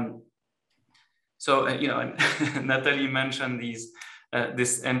 So Natalie mentioned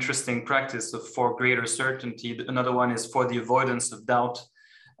this interesting practice of for greater certainty. Another one is for the avoidance of doubt,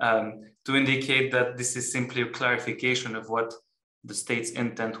 to indicate that this is simply a clarification of what the state's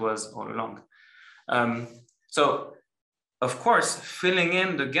intent was all along. So, of course, filling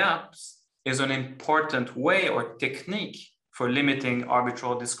in the gaps is an important way or technique for limiting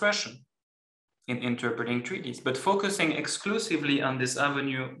arbitral discretion in interpreting treaties, but focusing exclusively on this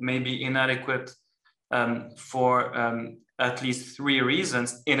avenue may be inadequate for at least three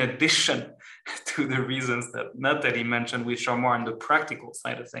reasons, in addition to the reasons that Natalie mentioned, which are more on the practical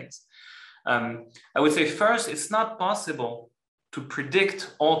side of things. I would say first, it's not possible to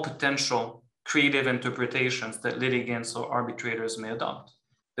predict all potential creative interpretations that litigants or arbitrators may adopt.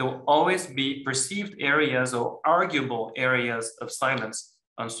 There will always be perceived areas or arguable areas of silence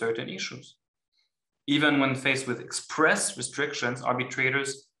on certain issues. Even when faced with express restrictions,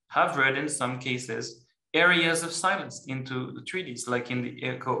 arbitrators have read in some cases areas of silence into the treaties, like in the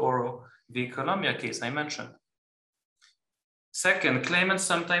Eco Oro v. Colombia case I mentioned. Second, claimants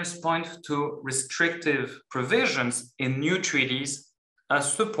sometimes point to restrictive provisions in new treaties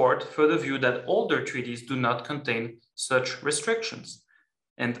as support for the view that older treaties do not contain such restrictions.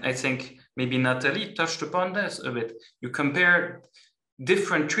 And I think maybe Natalie touched upon this a bit. You compare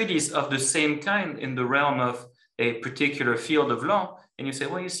different treaties of the same kind in the realm of a particular field of law, and you say,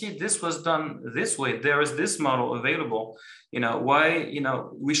 well, you see, this was done this way. There is this model available. Why,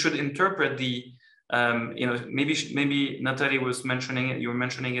 we should interpret the, maybe Natalie was mentioning it, you were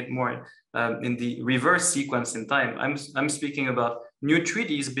mentioning it more in the reverse sequence in time. I'm speaking about new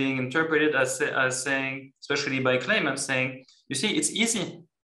treaties being interpreted as saying, especially by claimants, saying, you see, it's easy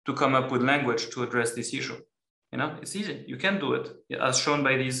to come up with language to address this issue. It's easy, you can do it, as shown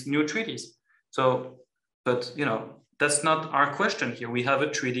by these new treaties. So, but that's not our question here. We have a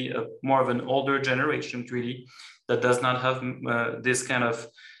treaty, more of an older generation treaty that does not have this kind of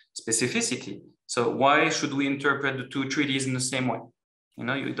specificity. So why should we interpret the two treaties in the same way? There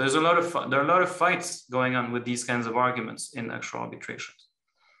are a lot of fights going on with these kinds of arguments in actual arbitrations.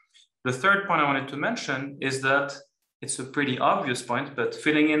 The third point I wanted to mention is that it's a pretty obvious point, but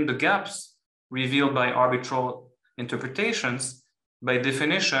filling in the gaps revealed by arbitral interpretations, by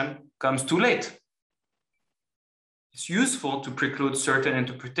definition, comes too late. It's useful to preclude certain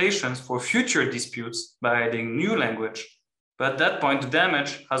interpretations for future disputes by adding new language, but at that point, the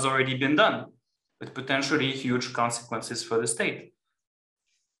damage has already been done, with potentially huge consequences for the state.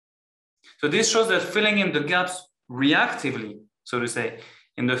 So this shows that filling in the gaps reactively, so to say,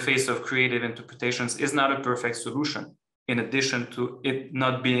 in the face of creative interpretations is not a perfect solution, in addition to it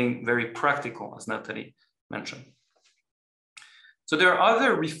not being very practical, as Nathalie mentioned. So there are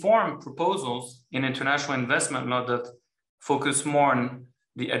other reform proposals in international investment law that focus more on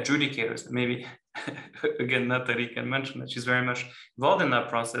the adjudicators. Maybe, again, Nathalie can mention that she's very much involved in that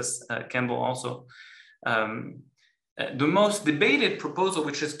process, Campbell also. The most debated proposal,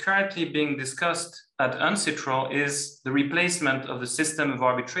 which is currently being discussed at UNCITRAL, is the replacement of the system of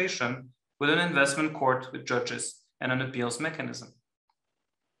arbitration with an investment court with judges and an appeals mechanism.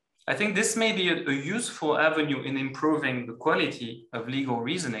 I think this may be a useful avenue in improving the quality of legal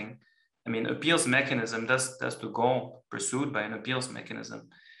reasoning. I mean, appeals mechanism, that's the goal pursued by an appeals mechanism.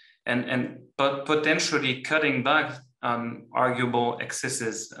 But potentially cutting back on arguable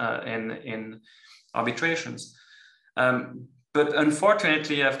excesses in arbitrations. But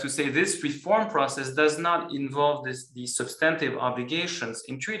unfortunately, I have to say this reform process does not involve these substantive obligations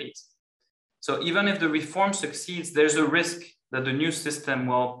in treaties. So even if the reform succeeds, there's a risk that the new system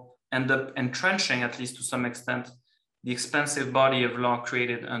will end up entrenching, at least to some extent, the expansive body of law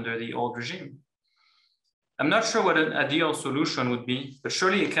created under the old regime. I'm not sure what an ideal solution would be, but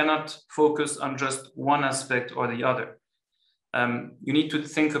surely it cannot focus on just one aspect or the other. You need to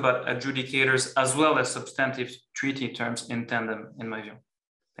think about adjudicators as well as substantive treaty terms in tandem, in my view.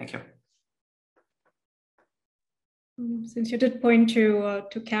 Thank you. Since you did point to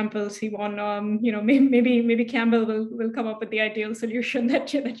Campbell, Simon, you know, maybe Campbell will come up with the ideal solution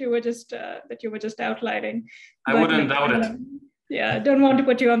that you were just outlining. I wouldn't doubt it. Yeah, don't want to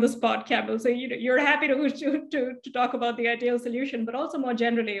put you on the spot, Campbell. So you're happy to talk about the ideal solution, but also more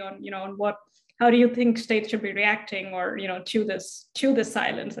generally on how do you think states should be reacting, or to this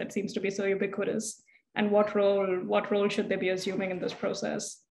silence that seems to be so ubiquitous, and what role should they be assuming in this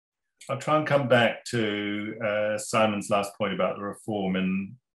process? I'll try and come back to Simon's last point about the reform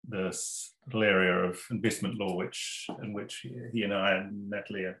in this little area of investment law, in which he and I and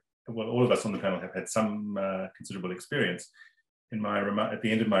Nathalie, well, all of us on the panel have had some considerable experience at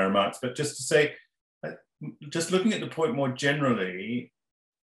the end of my remarks. But just to say, just looking at the point more generally,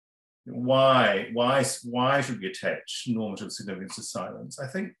 why should we attach normative significance to silence? I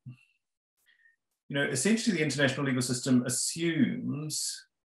think, essentially the international legal system assumes,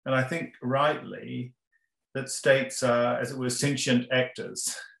 and I think rightly, that states are, as it were, sentient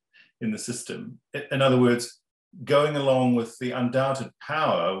actors in the system. In other words, going along with the undoubted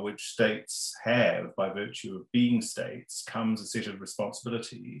power which states have by virtue of being states comes a set of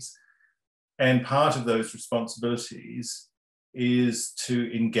responsibilities. And part of those responsibilities is to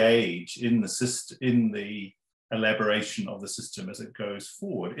engage in the system, in the elaboration of the system as it goes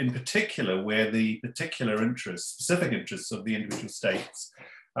forward, in particular where the specific interests of the individual states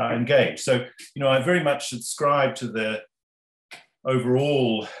are engaged. So, I very much subscribe to the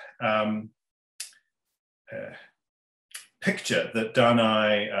overall picture that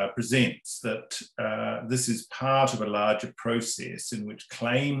Danai presents, that this is part of a larger process in which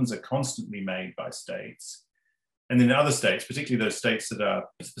claims are constantly made by states. And then other states, particularly those states that are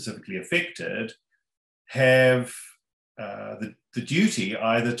specifically affected, have the duty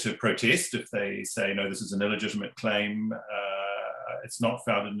either to protest if they say, no, this is an illegitimate claim, it's not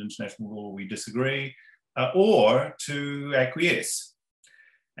founded in international law, we disagree, or to acquiesce.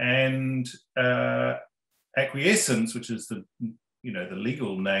 And acquiescence, which is the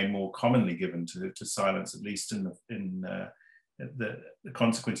legal name more commonly given to silence, at least in the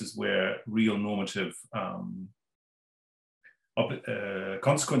consequences where real normative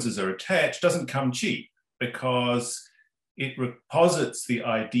consequences are attached, doesn't come cheap, because it posits the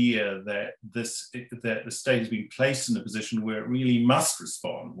idea that the state has been placed in a position where it really must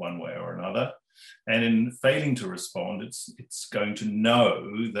respond one way or another. And in failing to respond, it's going to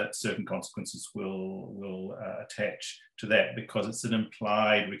know that certain consequences will attach to that, because it's an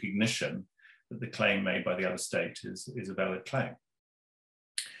implied recognition that the claim made by the other state is a valid claim.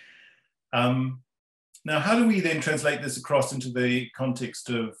 Now, how do we then translate this across into the context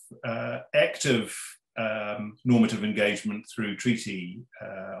of active normative engagement through treaty,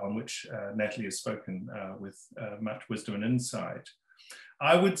 on which Nathalie has spoken with much wisdom and insight?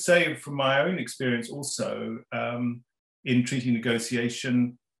 I would say from my own experience also in treaty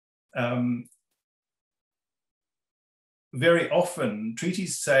negotiation, very often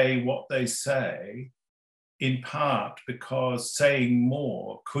treaties say what they say in part because saying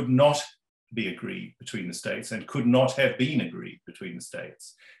more could not be agreed between the states and could not have been agreed between the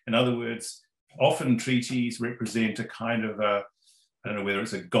states. In other words, often treaties represent a kind of a, I don't know whether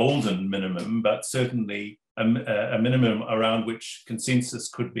it's a golden minimum, but certainly a minimum around which consensus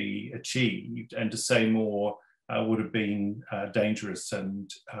could be achieved, and to say more would have been dangerous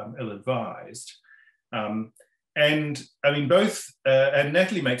and ill-advised. And I mean, both, and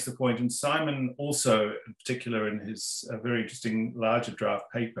Natalie makes the point, and Simon also in particular in his very interesting larger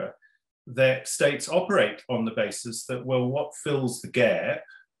draft paper, that states operate on the basis that, well, what fills the gap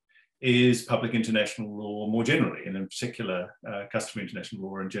is public international law more generally, and in particular, customary international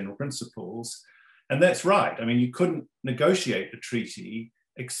law and general principles. And that's right. I mean, you couldn't negotiate a treaty,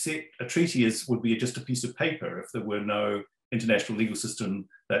 except a treaty would be just a piece of paper if there were no international legal system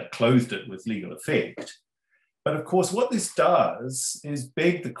that clothed it with legal effect. But of course, what this does is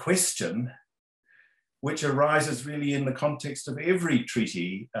beg the question, which arises really in the context of every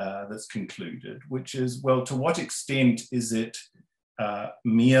treaty that's concluded, which is, well, to what extent is it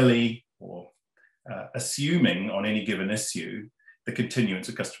merely or assuming on any given issue the continuance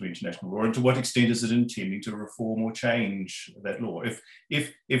of customary international law, and to what extent is it intending to reform or change that law?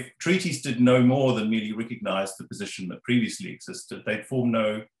 If treaties did no more than merely recognize the position that previously existed, they'd perform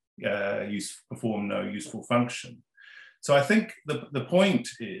no useful function. So I think the point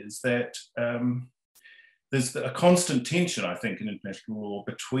is that there's a constant tension, I think, in international law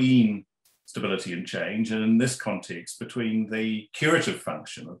between stability and change, and in this context, between the curative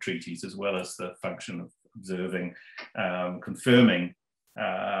function of treaties as well as the function of observing, confirming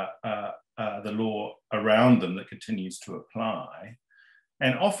the law around them that continues to apply.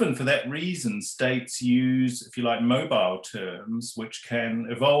 And often for that reason, states use, if you like, mobile terms which can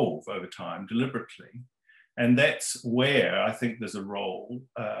evolve over time deliberately. And that's where I think there's a role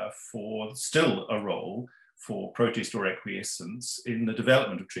still a role for protest or acquiescence in the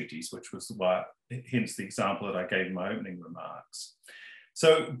development of treaties, which was why, hence the example that I gave in my opening remarks.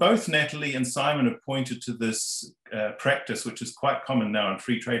 So both Natalie and Simon have pointed to this practice, which is quite common now in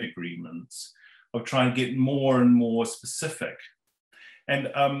free trade agreements, of trying to get more and more specific. And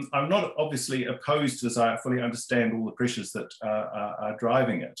I'm not obviously opposed, as I fully understand all the pressures that are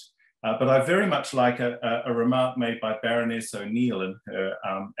driving it. But I very much like a remark made by Baroness O'Neill in her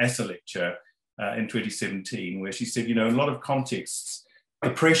ASA lecture in 2017, where she said, you know, in a lot of contexts, the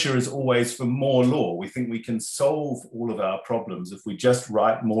pressure is always for more law. We think we can solve all of our problems if we just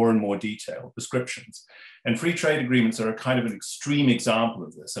write more and more detailed prescriptions. And free trade agreements are a kind of an extreme example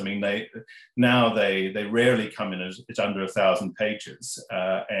of this. I mean, they rarely come in at under 1,000 pages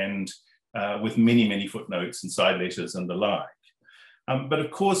and with many, many footnotes and side letters and the like. But of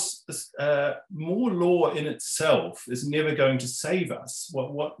course, more law in itself is never going to save us.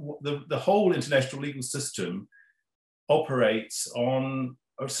 The whole international legal system operates on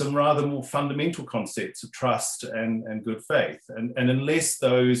some rather more fundamental concepts of trust and good faith. And unless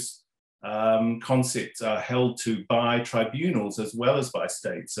those concepts are held to by tribunals as well as by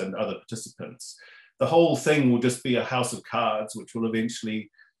states and other participants, the whole thing will just be a house of cards, which will eventually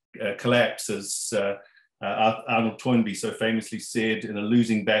collapse, as Arnold Toynbee so famously said, in a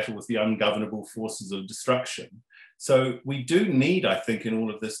losing battle with the ungovernable forces of destruction. So we do need, I think, in all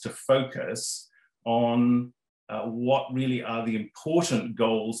of this to focus on what really are the important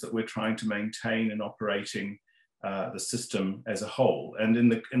goals that we're trying to maintain in operating the system as a whole. And in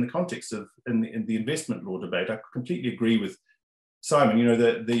the context of in the investment law debate, I completely agree with Simon. You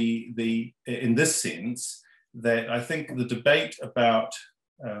know, in this sense, that I think the debate about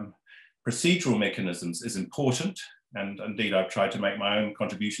procedural mechanisms is important, and indeed I've tried to make my own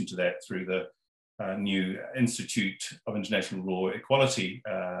contribution to that through the new Institute of International Law Equality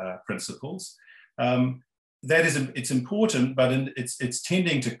principles. It's important, but it's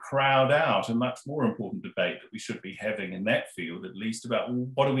tending to crowd out a much more important debate that we should be having in that field, at least, about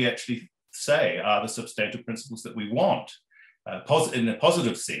what do we actually say are the substantive principles that we want in a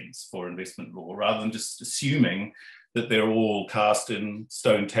positive sense for investment law, rather than just assuming that they're all cast in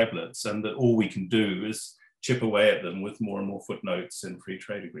stone tablets and that all we can do is chip away at them with more and more footnotes and free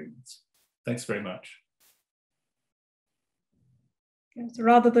trade agreements. Thanks very much. So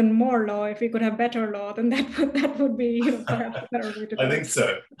rather than more law, if we could have better law, then that would be, you know, perhaps a better way to go. I think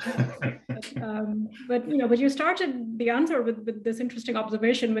so. but you started the answer with this interesting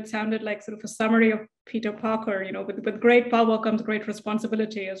observation, which sounded like sort of a summary of Peter Parker. You know, with great power comes great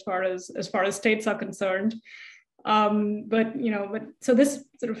responsibility as far as states are concerned. But so this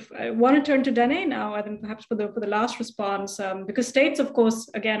sort of, I want to turn to Danae now, I think perhaps for the last response, because states, of course,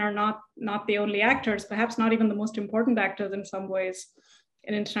 again, are not the only actors, perhaps not even the most important actors in some ways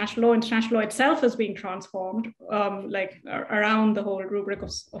in international law. International law itself is being transformed, around the whole rubric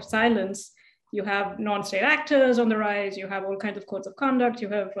of silence. You have non-state actors on the rise. You have all kinds of codes of conduct. You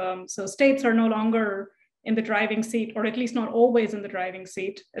have so states are no longer in the driving seat, or at least not always in the driving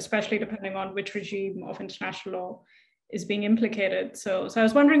seat, especially depending on which regime of international law is being implicated. So I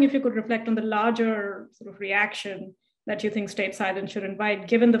was wondering if you could reflect on the larger sort of reaction that you think state silence should invite,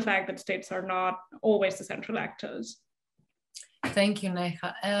 given the fact that states are not always the central actors. Thank you,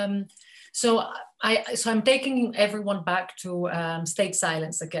 Neha. So I'm taking everyone back to state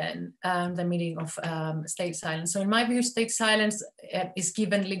silence again, the meaning of state silence. So in my view, state silence is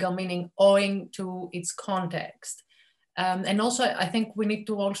given legal meaning owing to its context. And also, I think we need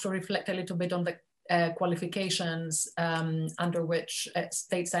to also reflect a little bit on the qualifications under which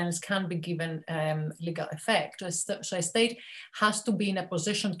state silence can be given legal effect. So a state has to be in a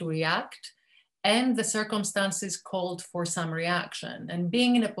position to react, and the circumstances called for some reaction. And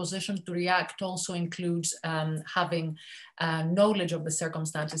being in a position to react also includes having knowledge of the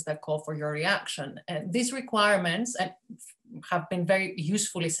circumstances that call for your reaction. And these requirements have been very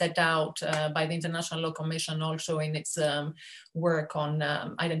usefully set out by the International Law Commission also in its work on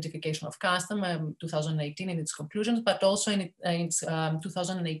identification of custom, 2018 in its conclusions, but also in its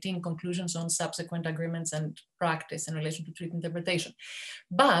 2018 conclusions on subsequent agreements and practice in relation to treaty interpretation.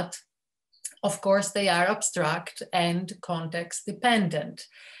 But of course, they are abstract and context dependent.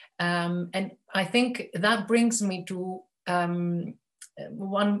 And I think that brings me to my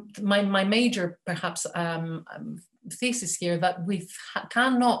major, perhaps, thesis here, that we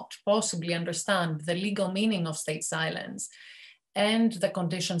cannot possibly understand the legal meaning of state silence and the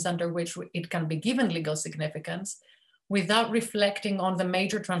conditions under which it can be given legal significance without reflecting on the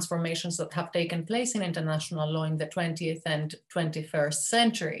major transformations that have taken place in international law in the 20th and 21st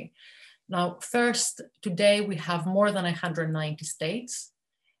century. Now, first, today we have more than 190 states,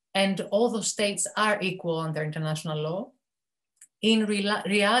 and all those states are equal under international law. In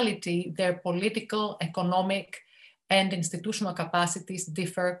reality, their political, economic, and institutional capacities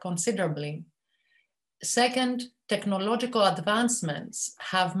differ considerably. Second, technological advancements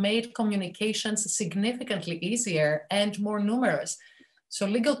have made communications significantly easier and more numerous. So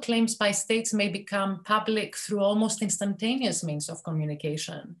legal claims by states may become public through almost instantaneous means of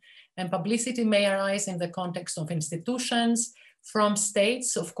communication. And publicity may arise in the context of institutions, from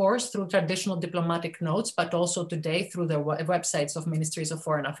states, of course, through traditional diplomatic notes, but also today through the websites of ministries of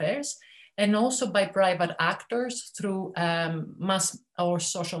foreign affairs, and also by private actors through mass or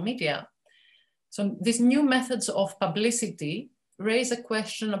social media. So these new methods of publicity raise a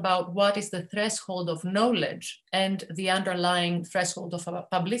question about what is the threshold of knowledge and the underlying threshold of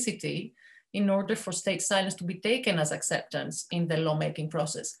publicity in order for state silence to be taken as acceptance in the lawmaking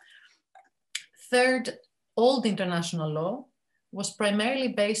process. Third, old international law was primarily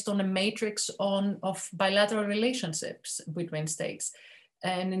based on a matrix of bilateral relationships between states.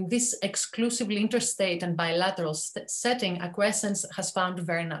 And in this exclusively interstate and bilateral setting, acquiescence has found a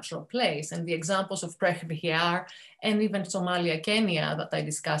very natural place. And the examples of precluded and even Somalia, Kenya that I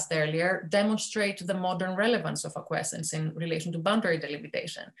discussed earlier demonstrate the modern relevance of acquiescence in relation to boundary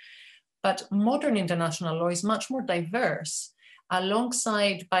delimitation. But modern international law is much more diverse.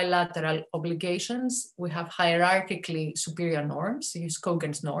 Alongside bilateral obligations, we have hierarchically superior norms, use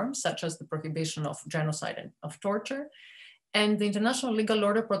Kogan's norms, such as the prohibition of genocide and of torture. And the international legal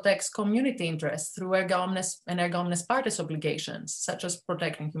order protects community interests through erga omnes and erga omnes partes obligations, such as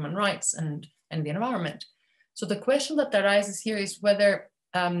protecting human rights and the environment. So the question that arises here is whether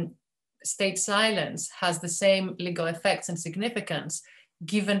state silence has the same legal effects and significance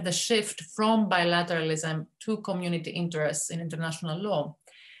given the shift from bilateralism to community interests in international law.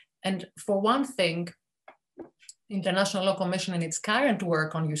 And for one thing, International Law Commission in its current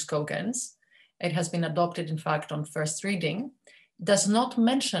work on jus cogens, it has been adopted in fact on first reading, does not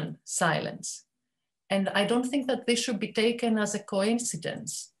mention silence. And I don't think that this should be taken as a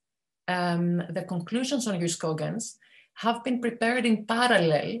coincidence. The conclusions on jus cogens have been prepared in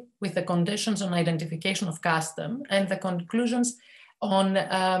parallel with the conditions on identification of custom and the conclusions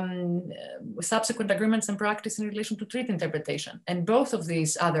on subsequent agreements and practice in relation to treaty interpretation. And both of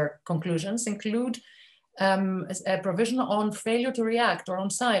these other conclusions include a provision on failure to react or on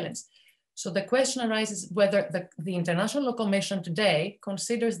silence. So the question arises whether the International Law Commission today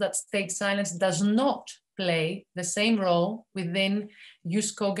considers that state silence does not play the same role within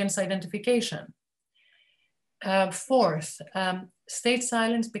jus cogens identification. Fourth, state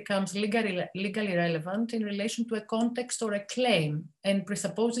silence becomes legally relevant in relation to a context or a claim and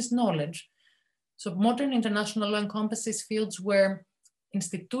presupposes knowledge. So modern international law encompasses fields where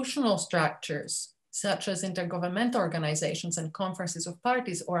institutional structures, such as intergovernmental organizations and conferences of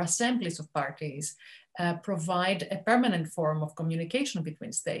parties or assemblies of parties, provide a permanent form of communication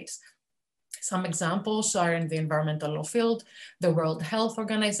between states. Some examples are in the environmental law field, the World Health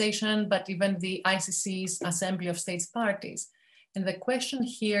Organization, but even the ICC's Assembly of States Parties. And the question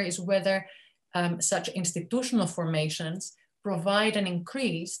here is whether such institutional formations provide an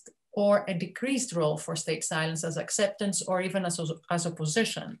increased or a decreased role for state silence as acceptance or even as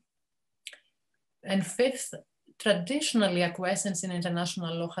opposition. And fifth, traditionally, acquiescence in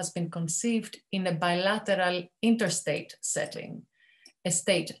international law has been conceived in a bilateral interstate setting. A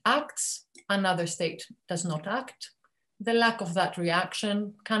state acts, another state does not act. The lack of that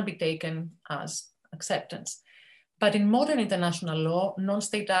reaction can be taken as acceptance. But in modern international law,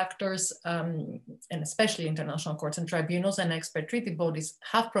 non-state actors, and especially international courts and tribunals and expert treaty bodies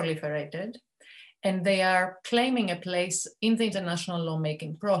have proliferated, and they are claiming a place in the international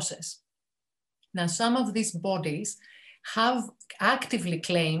lawmaking process. Now, some of these bodies have actively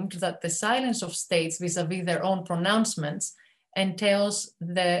claimed that the silence of states vis-a-vis their own pronouncements entails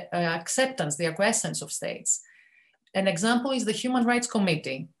the acceptance, the acquiescence of states. An example is the Human Rights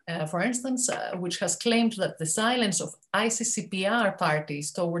Committee, for instance, which has claimed that the silence of ICCPR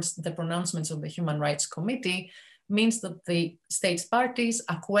parties towards the pronouncements of the Human Rights Committee means that the states parties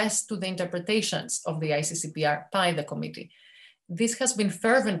acquiesce to the interpretations of the ICCPR by the committee. This has been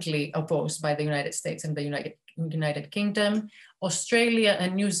fervently opposed by the United States and the United Kingdom. Australia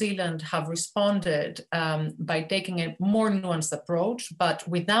and New Zealand have responded by taking a more nuanced approach, but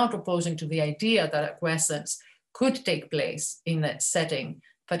without opposing to the idea that acquiescence could take place in that setting,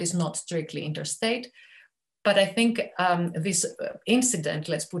 but is not strictly interstate. But I think this incident,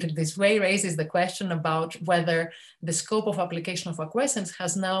 let's put it this way, raises the question about whether the scope of application of acquiescence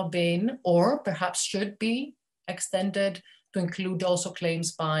has now been, or perhaps should be, extended to include also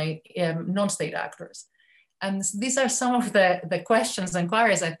claims by non-state actors. And these are some of the questions and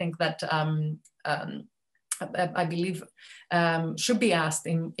inquiries I think that I believe should be asked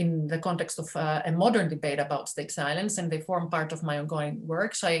in the context of a modern debate about state silence, and they form part of my ongoing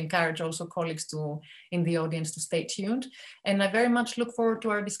work. So I encourage also colleagues in the audience to stay tuned. And I very much look forward to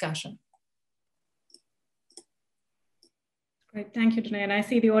our discussion. Great, thank you, Danae. And I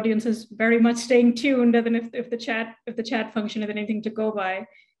see the audience is very much staying tuned, even if the chat function is anything to go by.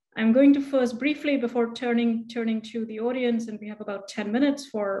 I'm going to first briefly, before turning to the audience, and we have about 10 minutes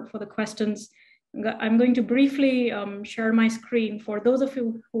for the questions, I'm going to briefly share my screen for those of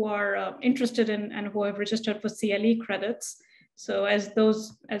you who are interested in and who have registered for CLE credits. So as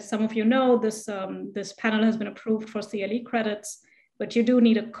some of you know, this panel has been approved for CLE credits, but you do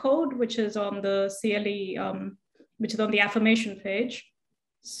need a code which is on the CLE, which is on the affirmation page.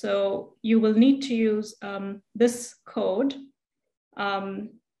 So you will need to use this code.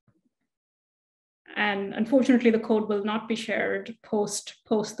 And unfortunately, the code will not be shared post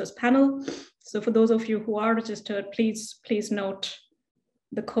this panel. So for those of you who are registered, please note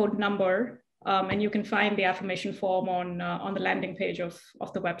the code number, and you can find the affirmation form on the landing page of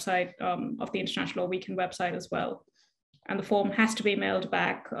the website, of the International Law Weekend website as well. And the form has to be mailed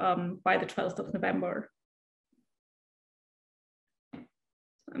back by the 12th of November.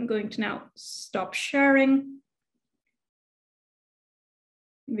 I'm going to now stop sharing.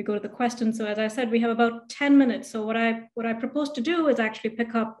 We go to the questions. So as I said, we have about 10 minutes. So what I propose to do is actually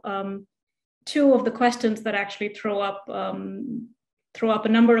pick up two of the questions that actually throw up a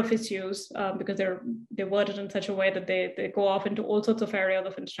number of issues because they're worded in such a way that they go off into all sorts of areas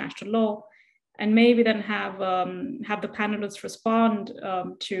of international law, and maybe then have the panelists respond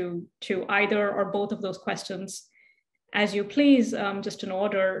to either or both of those questions as you please, just in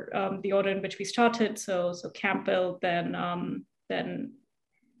order, the order in which we started. So Campbell, then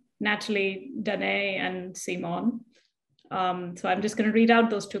Natalie, Danae, and Simon. So I'm just going to read out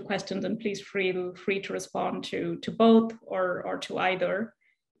those two questions, and please feel free to respond to both or to either.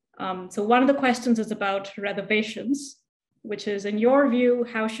 So one of the questions is about reservations, which is, in your view,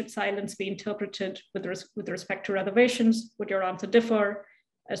 how should silence be interpreted with respect to reservations? Would your answer differ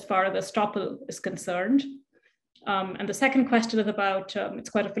as far as estoppel is concerned? And the second question is about, it's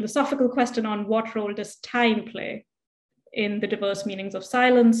quite a philosophical question on what role does time play in the diverse meanings of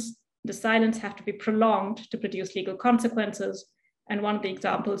silence. Does silence have to be prolonged to produce legal consequences? And one of the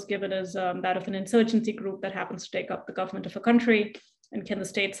examples given is that of an insurgency group that happens to take up the government of a country. And can the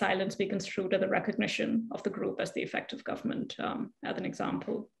state silence be construed as a recognition of the group as the effective government, as an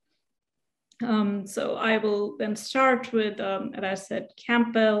example? So I will then start with, as I said,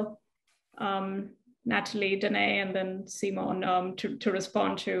 Campbell, Natalie, Danae, and then Simon to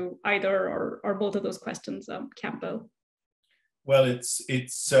respond to either or both of those questions. Campbell. Well,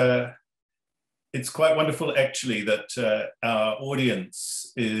 it's quite wonderful actually that our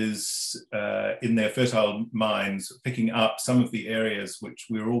audience is in their fertile minds picking up some of the areas which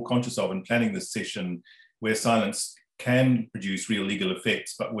we're all conscious of in planning this session, where silence can produce real legal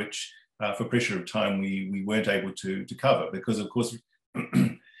effects, but which for pressure of time we weren't able to cover, because of course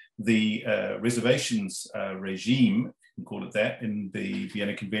the reservations regime, if you can call it that, in the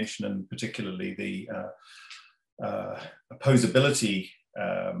Vienna Convention, and particularly the opposability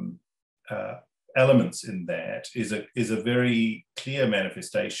elements in that is a very clear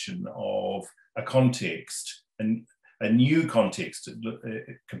manifestation of a context, and a new context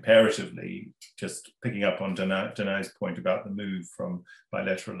comparatively, just picking up on Danae's point about the move from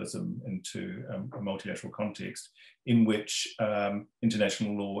bilateralism into a multilateral context, in which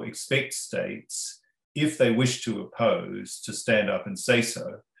international law expects states, if they wish to oppose, to stand up and say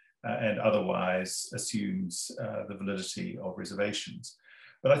so, and otherwise assumes the validity of reservations.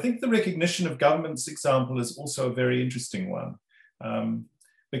 But I think the recognition of government's example is also a very interesting one,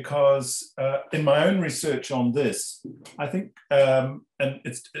 because in my own research on this, I think, and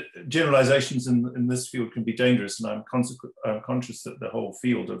it's generalizations in this field can be dangerous, and I'm conscious that the whole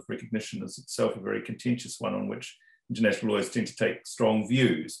field of recognition is itself a very contentious one on which international lawyers tend to take strong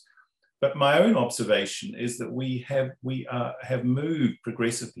views. But my own observation is that we have moved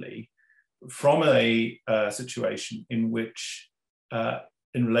progressively from a situation in which,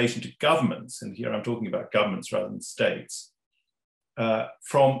 in relation to governments, and here I'm talking about governments rather than states,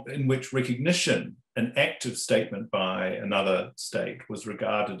 in which recognition, an active statement by another state, was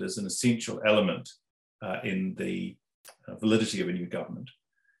regarded as an essential element in the validity of a new government,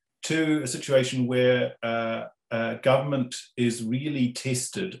 to a situation where government is really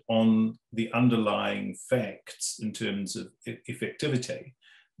tested on the underlying facts in terms of effectivity,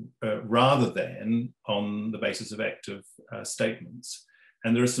 rather than on the basis of active statements.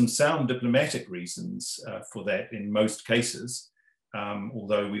 And there are some sound diplomatic reasons for that in most cases,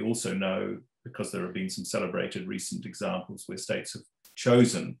 although we also know, because there have been some celebrated recent examples where states have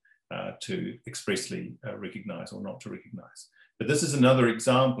chosen to expressly recognize or not to recognize. But this is another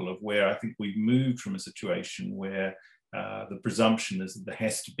example of where I think we've moved from a situation where the presumption is that there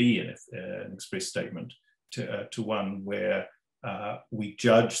has to be an express statement to one where we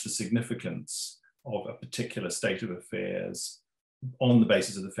judge the significance of a particular state of affairs on the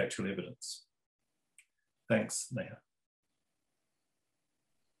basis of the factual evidence. Thanks, Neha.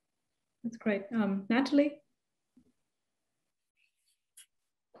 That's great. Natalie?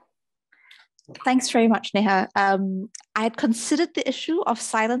 Thanks very much, Neha. I had considered the issue of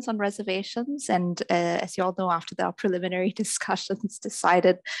silence on reservations, and as you all know, after our preliminary discussions,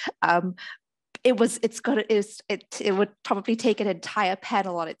 decided it would probably take an entire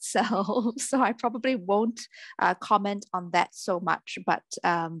panel on itself. So I probably won't comment on that so much. But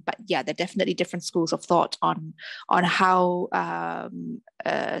yeah, there are definitely different schools of thought on how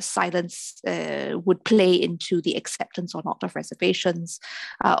silence would play into the acceptance or not of reservations.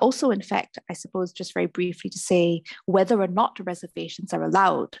 Also, in fact, I suppose just very briefly to say whether or not reservations are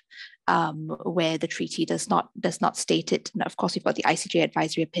allowed, where the treaty does not state it. And of course, we've got the ICJ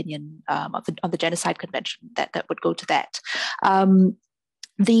advisory opinion on the Genocide Convention that would go to that.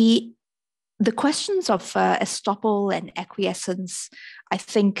 The questions of estoppel and acquiescence, I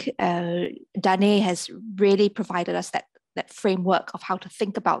think Danae has really provided us that framework of how to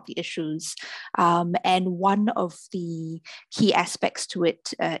think about the issues. And one of the key aspects to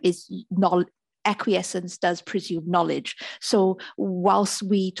it is knowledge. Acquiescence does presume knowledge. So whilst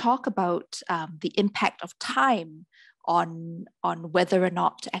we talk about the impact of time on whether or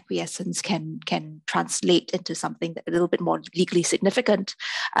not acquiescence can translate into something that a little bit more legally significant,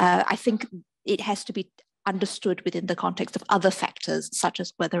 I think it has to be understood within the context of other factors, such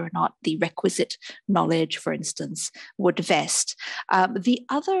as whether or not the requisite knowledge, for instance, would vest. The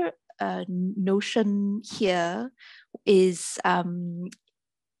other notion here is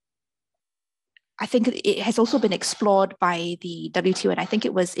I think it has also been explored by the WTO, and I think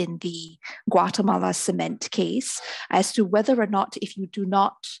it was in the Guatemala cement case, as to whether or not if you do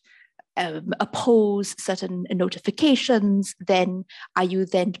not oppose certain notifications, then are you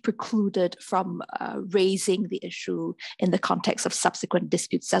then precluded from raising the issue in the context of subsequent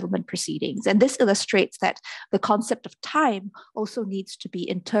dispute settlement proceedings? And this illustrates that the concept of time also needs to be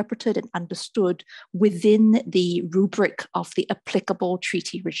interpreted and understood within the rubric of the applicable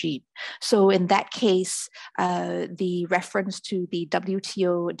treaty regime. So in that case, the reference to the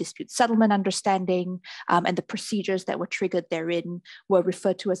WTO dispute settlement understanding and the procedures that were triggered therein were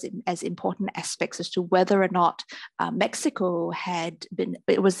referred to as important aspects as to whether or not Mexico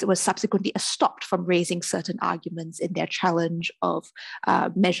was subsequently stopped from raising certain arguments in their challenge of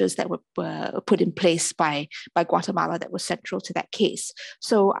measures that were put in place by Guatemala that was central to that case.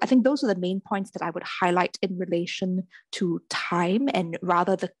 So I think those are the main points that I would highlight in relation to time, and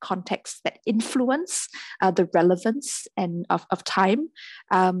rather the context that influence the relevance of time.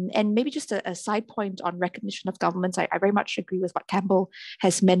 And maybe just a side point on recognition of governments. I very much agree with what Campbell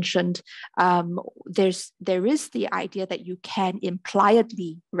has mentioned. There is the idea that you can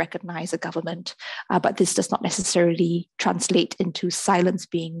impliedly recognize a government, but this does not necessarily translate into silence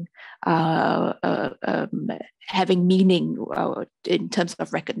being having meaning in terms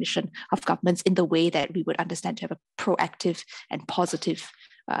of recognition of governments in the way that we would understand to have a proactive and positive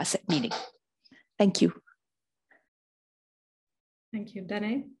meaning. Thank you. Thank you.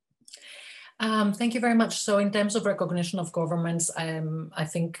 Danae? Thank you very much. So in terms of recognition of governments, I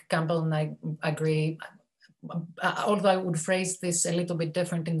think Campbell and I agree, although I would phrase this a little bit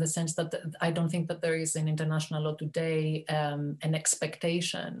different in the sense that I don't think that there is in international law today an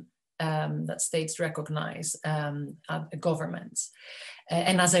expectation that states recognize governments.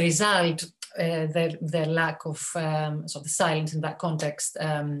 And as a result, the lack of, so the silence in that context,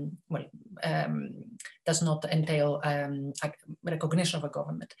 does not entail recognition of a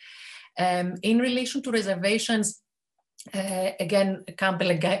government. In relation to reservations, again,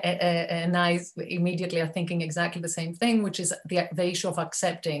 Campbell and I immediately are thinking exactly the same thing, which is the issue of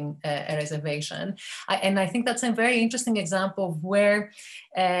accepting a reservation. And I think that's a very interesting example of where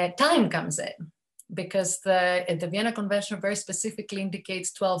time comes in, because the Vienna Convention very specifically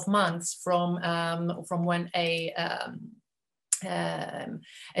indicates 12 months from when a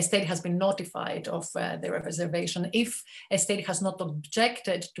state has been notified of the reservation. If a state has not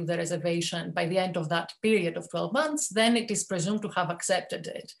objected to the reservation by the end of that period of 12 months, then it is presumed to have accepted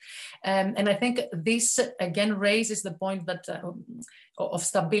it. And I think this again raises the point that of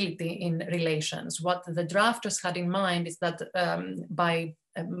stability in relations. What the drafters had in mind is that by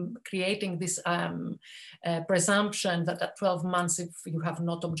creating this presumption that at 12 months, if you have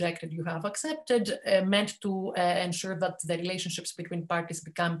not objected, you have accepted, meant to ensure that the relationships between parties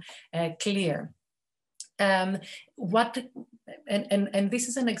become clear. And this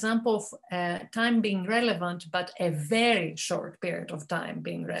is an example of time being relevant, but a very short period of time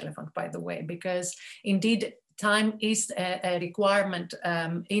being relevant, by the way, because indeed, time is a requirement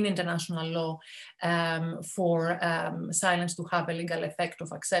in international law for silence to have a legal effect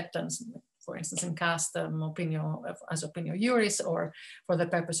of acceptance, for instance, in custom, as opinio juris, or for the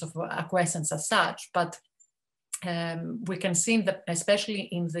purpose of acquiescence as such. But we can see that, especially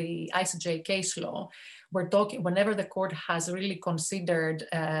in the ICJ case law, we're talking, whenever the court has really considered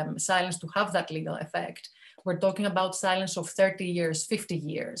silence to have that legal effect, we're talking about silence of 30 years, 50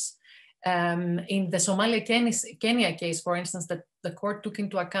 years. In the Somalia-Kenya case, for instance, that the court took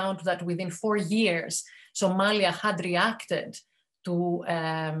into account that within 4 years, Somalia had reacted to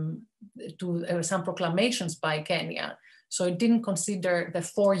some proclamations by Kenya. So it didn't consider the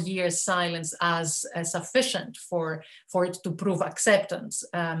 4 years silence as sufficient for it to prove acceptance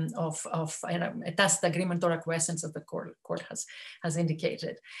of a tacit agreement or acquiescence, as the court has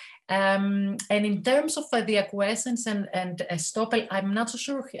indicated. And in terms of the acquiescence and estoppel, I'm not so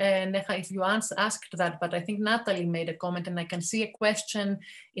sure, Neha, if you asked that, but I think Natalie made a comment, and I can see a question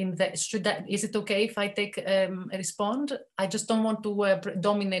in the, is it okay if I take respond? I just don't want to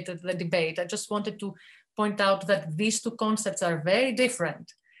dominate the debate. I just wanted to point out that these two concepts are very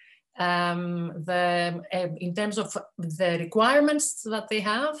different in terms of the requirements that they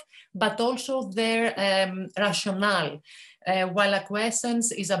have, but also their rationale. While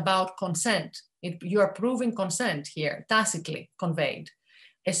acquiescence is about consent, you are proving consent here, tacitly conveyed.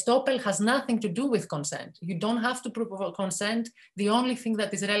 Estoppel has nothing to do with consent. You don't have to prove consent. The only thing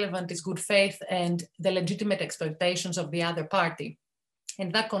that is relevant is good faith and the legitimate expectations of the other party.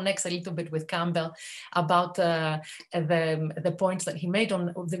 And that connects a little bit with Campbell about the points that he made on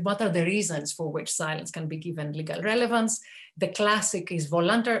what are the reasons for which silence can be given legal relevance. The classic is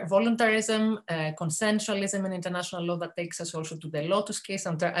voluntarism, consensualism in international law that takes us also to the Lotus case.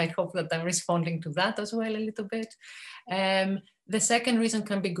 And I hope that I'm responding to that as well a little bit. The second reason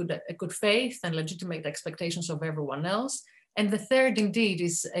can be good faith and legitimate expectations of everyone else. And the third, indeed,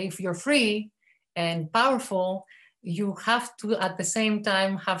 is if you're free and powerful, you have to, at the same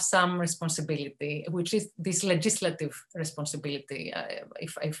time, have some responsibility, which is this legislative responsibility,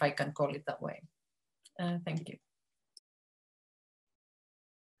 if I can call it that way. Thank you.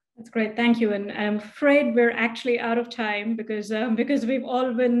 That's great, thank you. And I'm afraid we're actually out of time because we've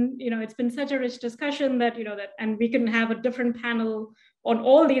all been, it's been such a rich discussion that, and we can have a different panel on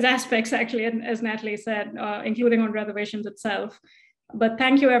all these aspects actually, and as Natalie said, including on reservations itself. But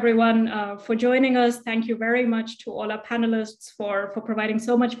thank you everyone for joining us. Thank you very much to all our panelists for providing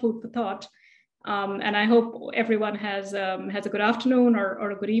so much food for thought. And I hope everyone has a good afternoon or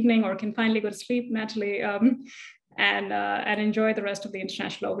a good evening, or can finally go to sleep, Natalie, and enjoy the rest of the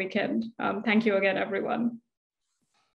International Law Weekend. Thank you again, everyone.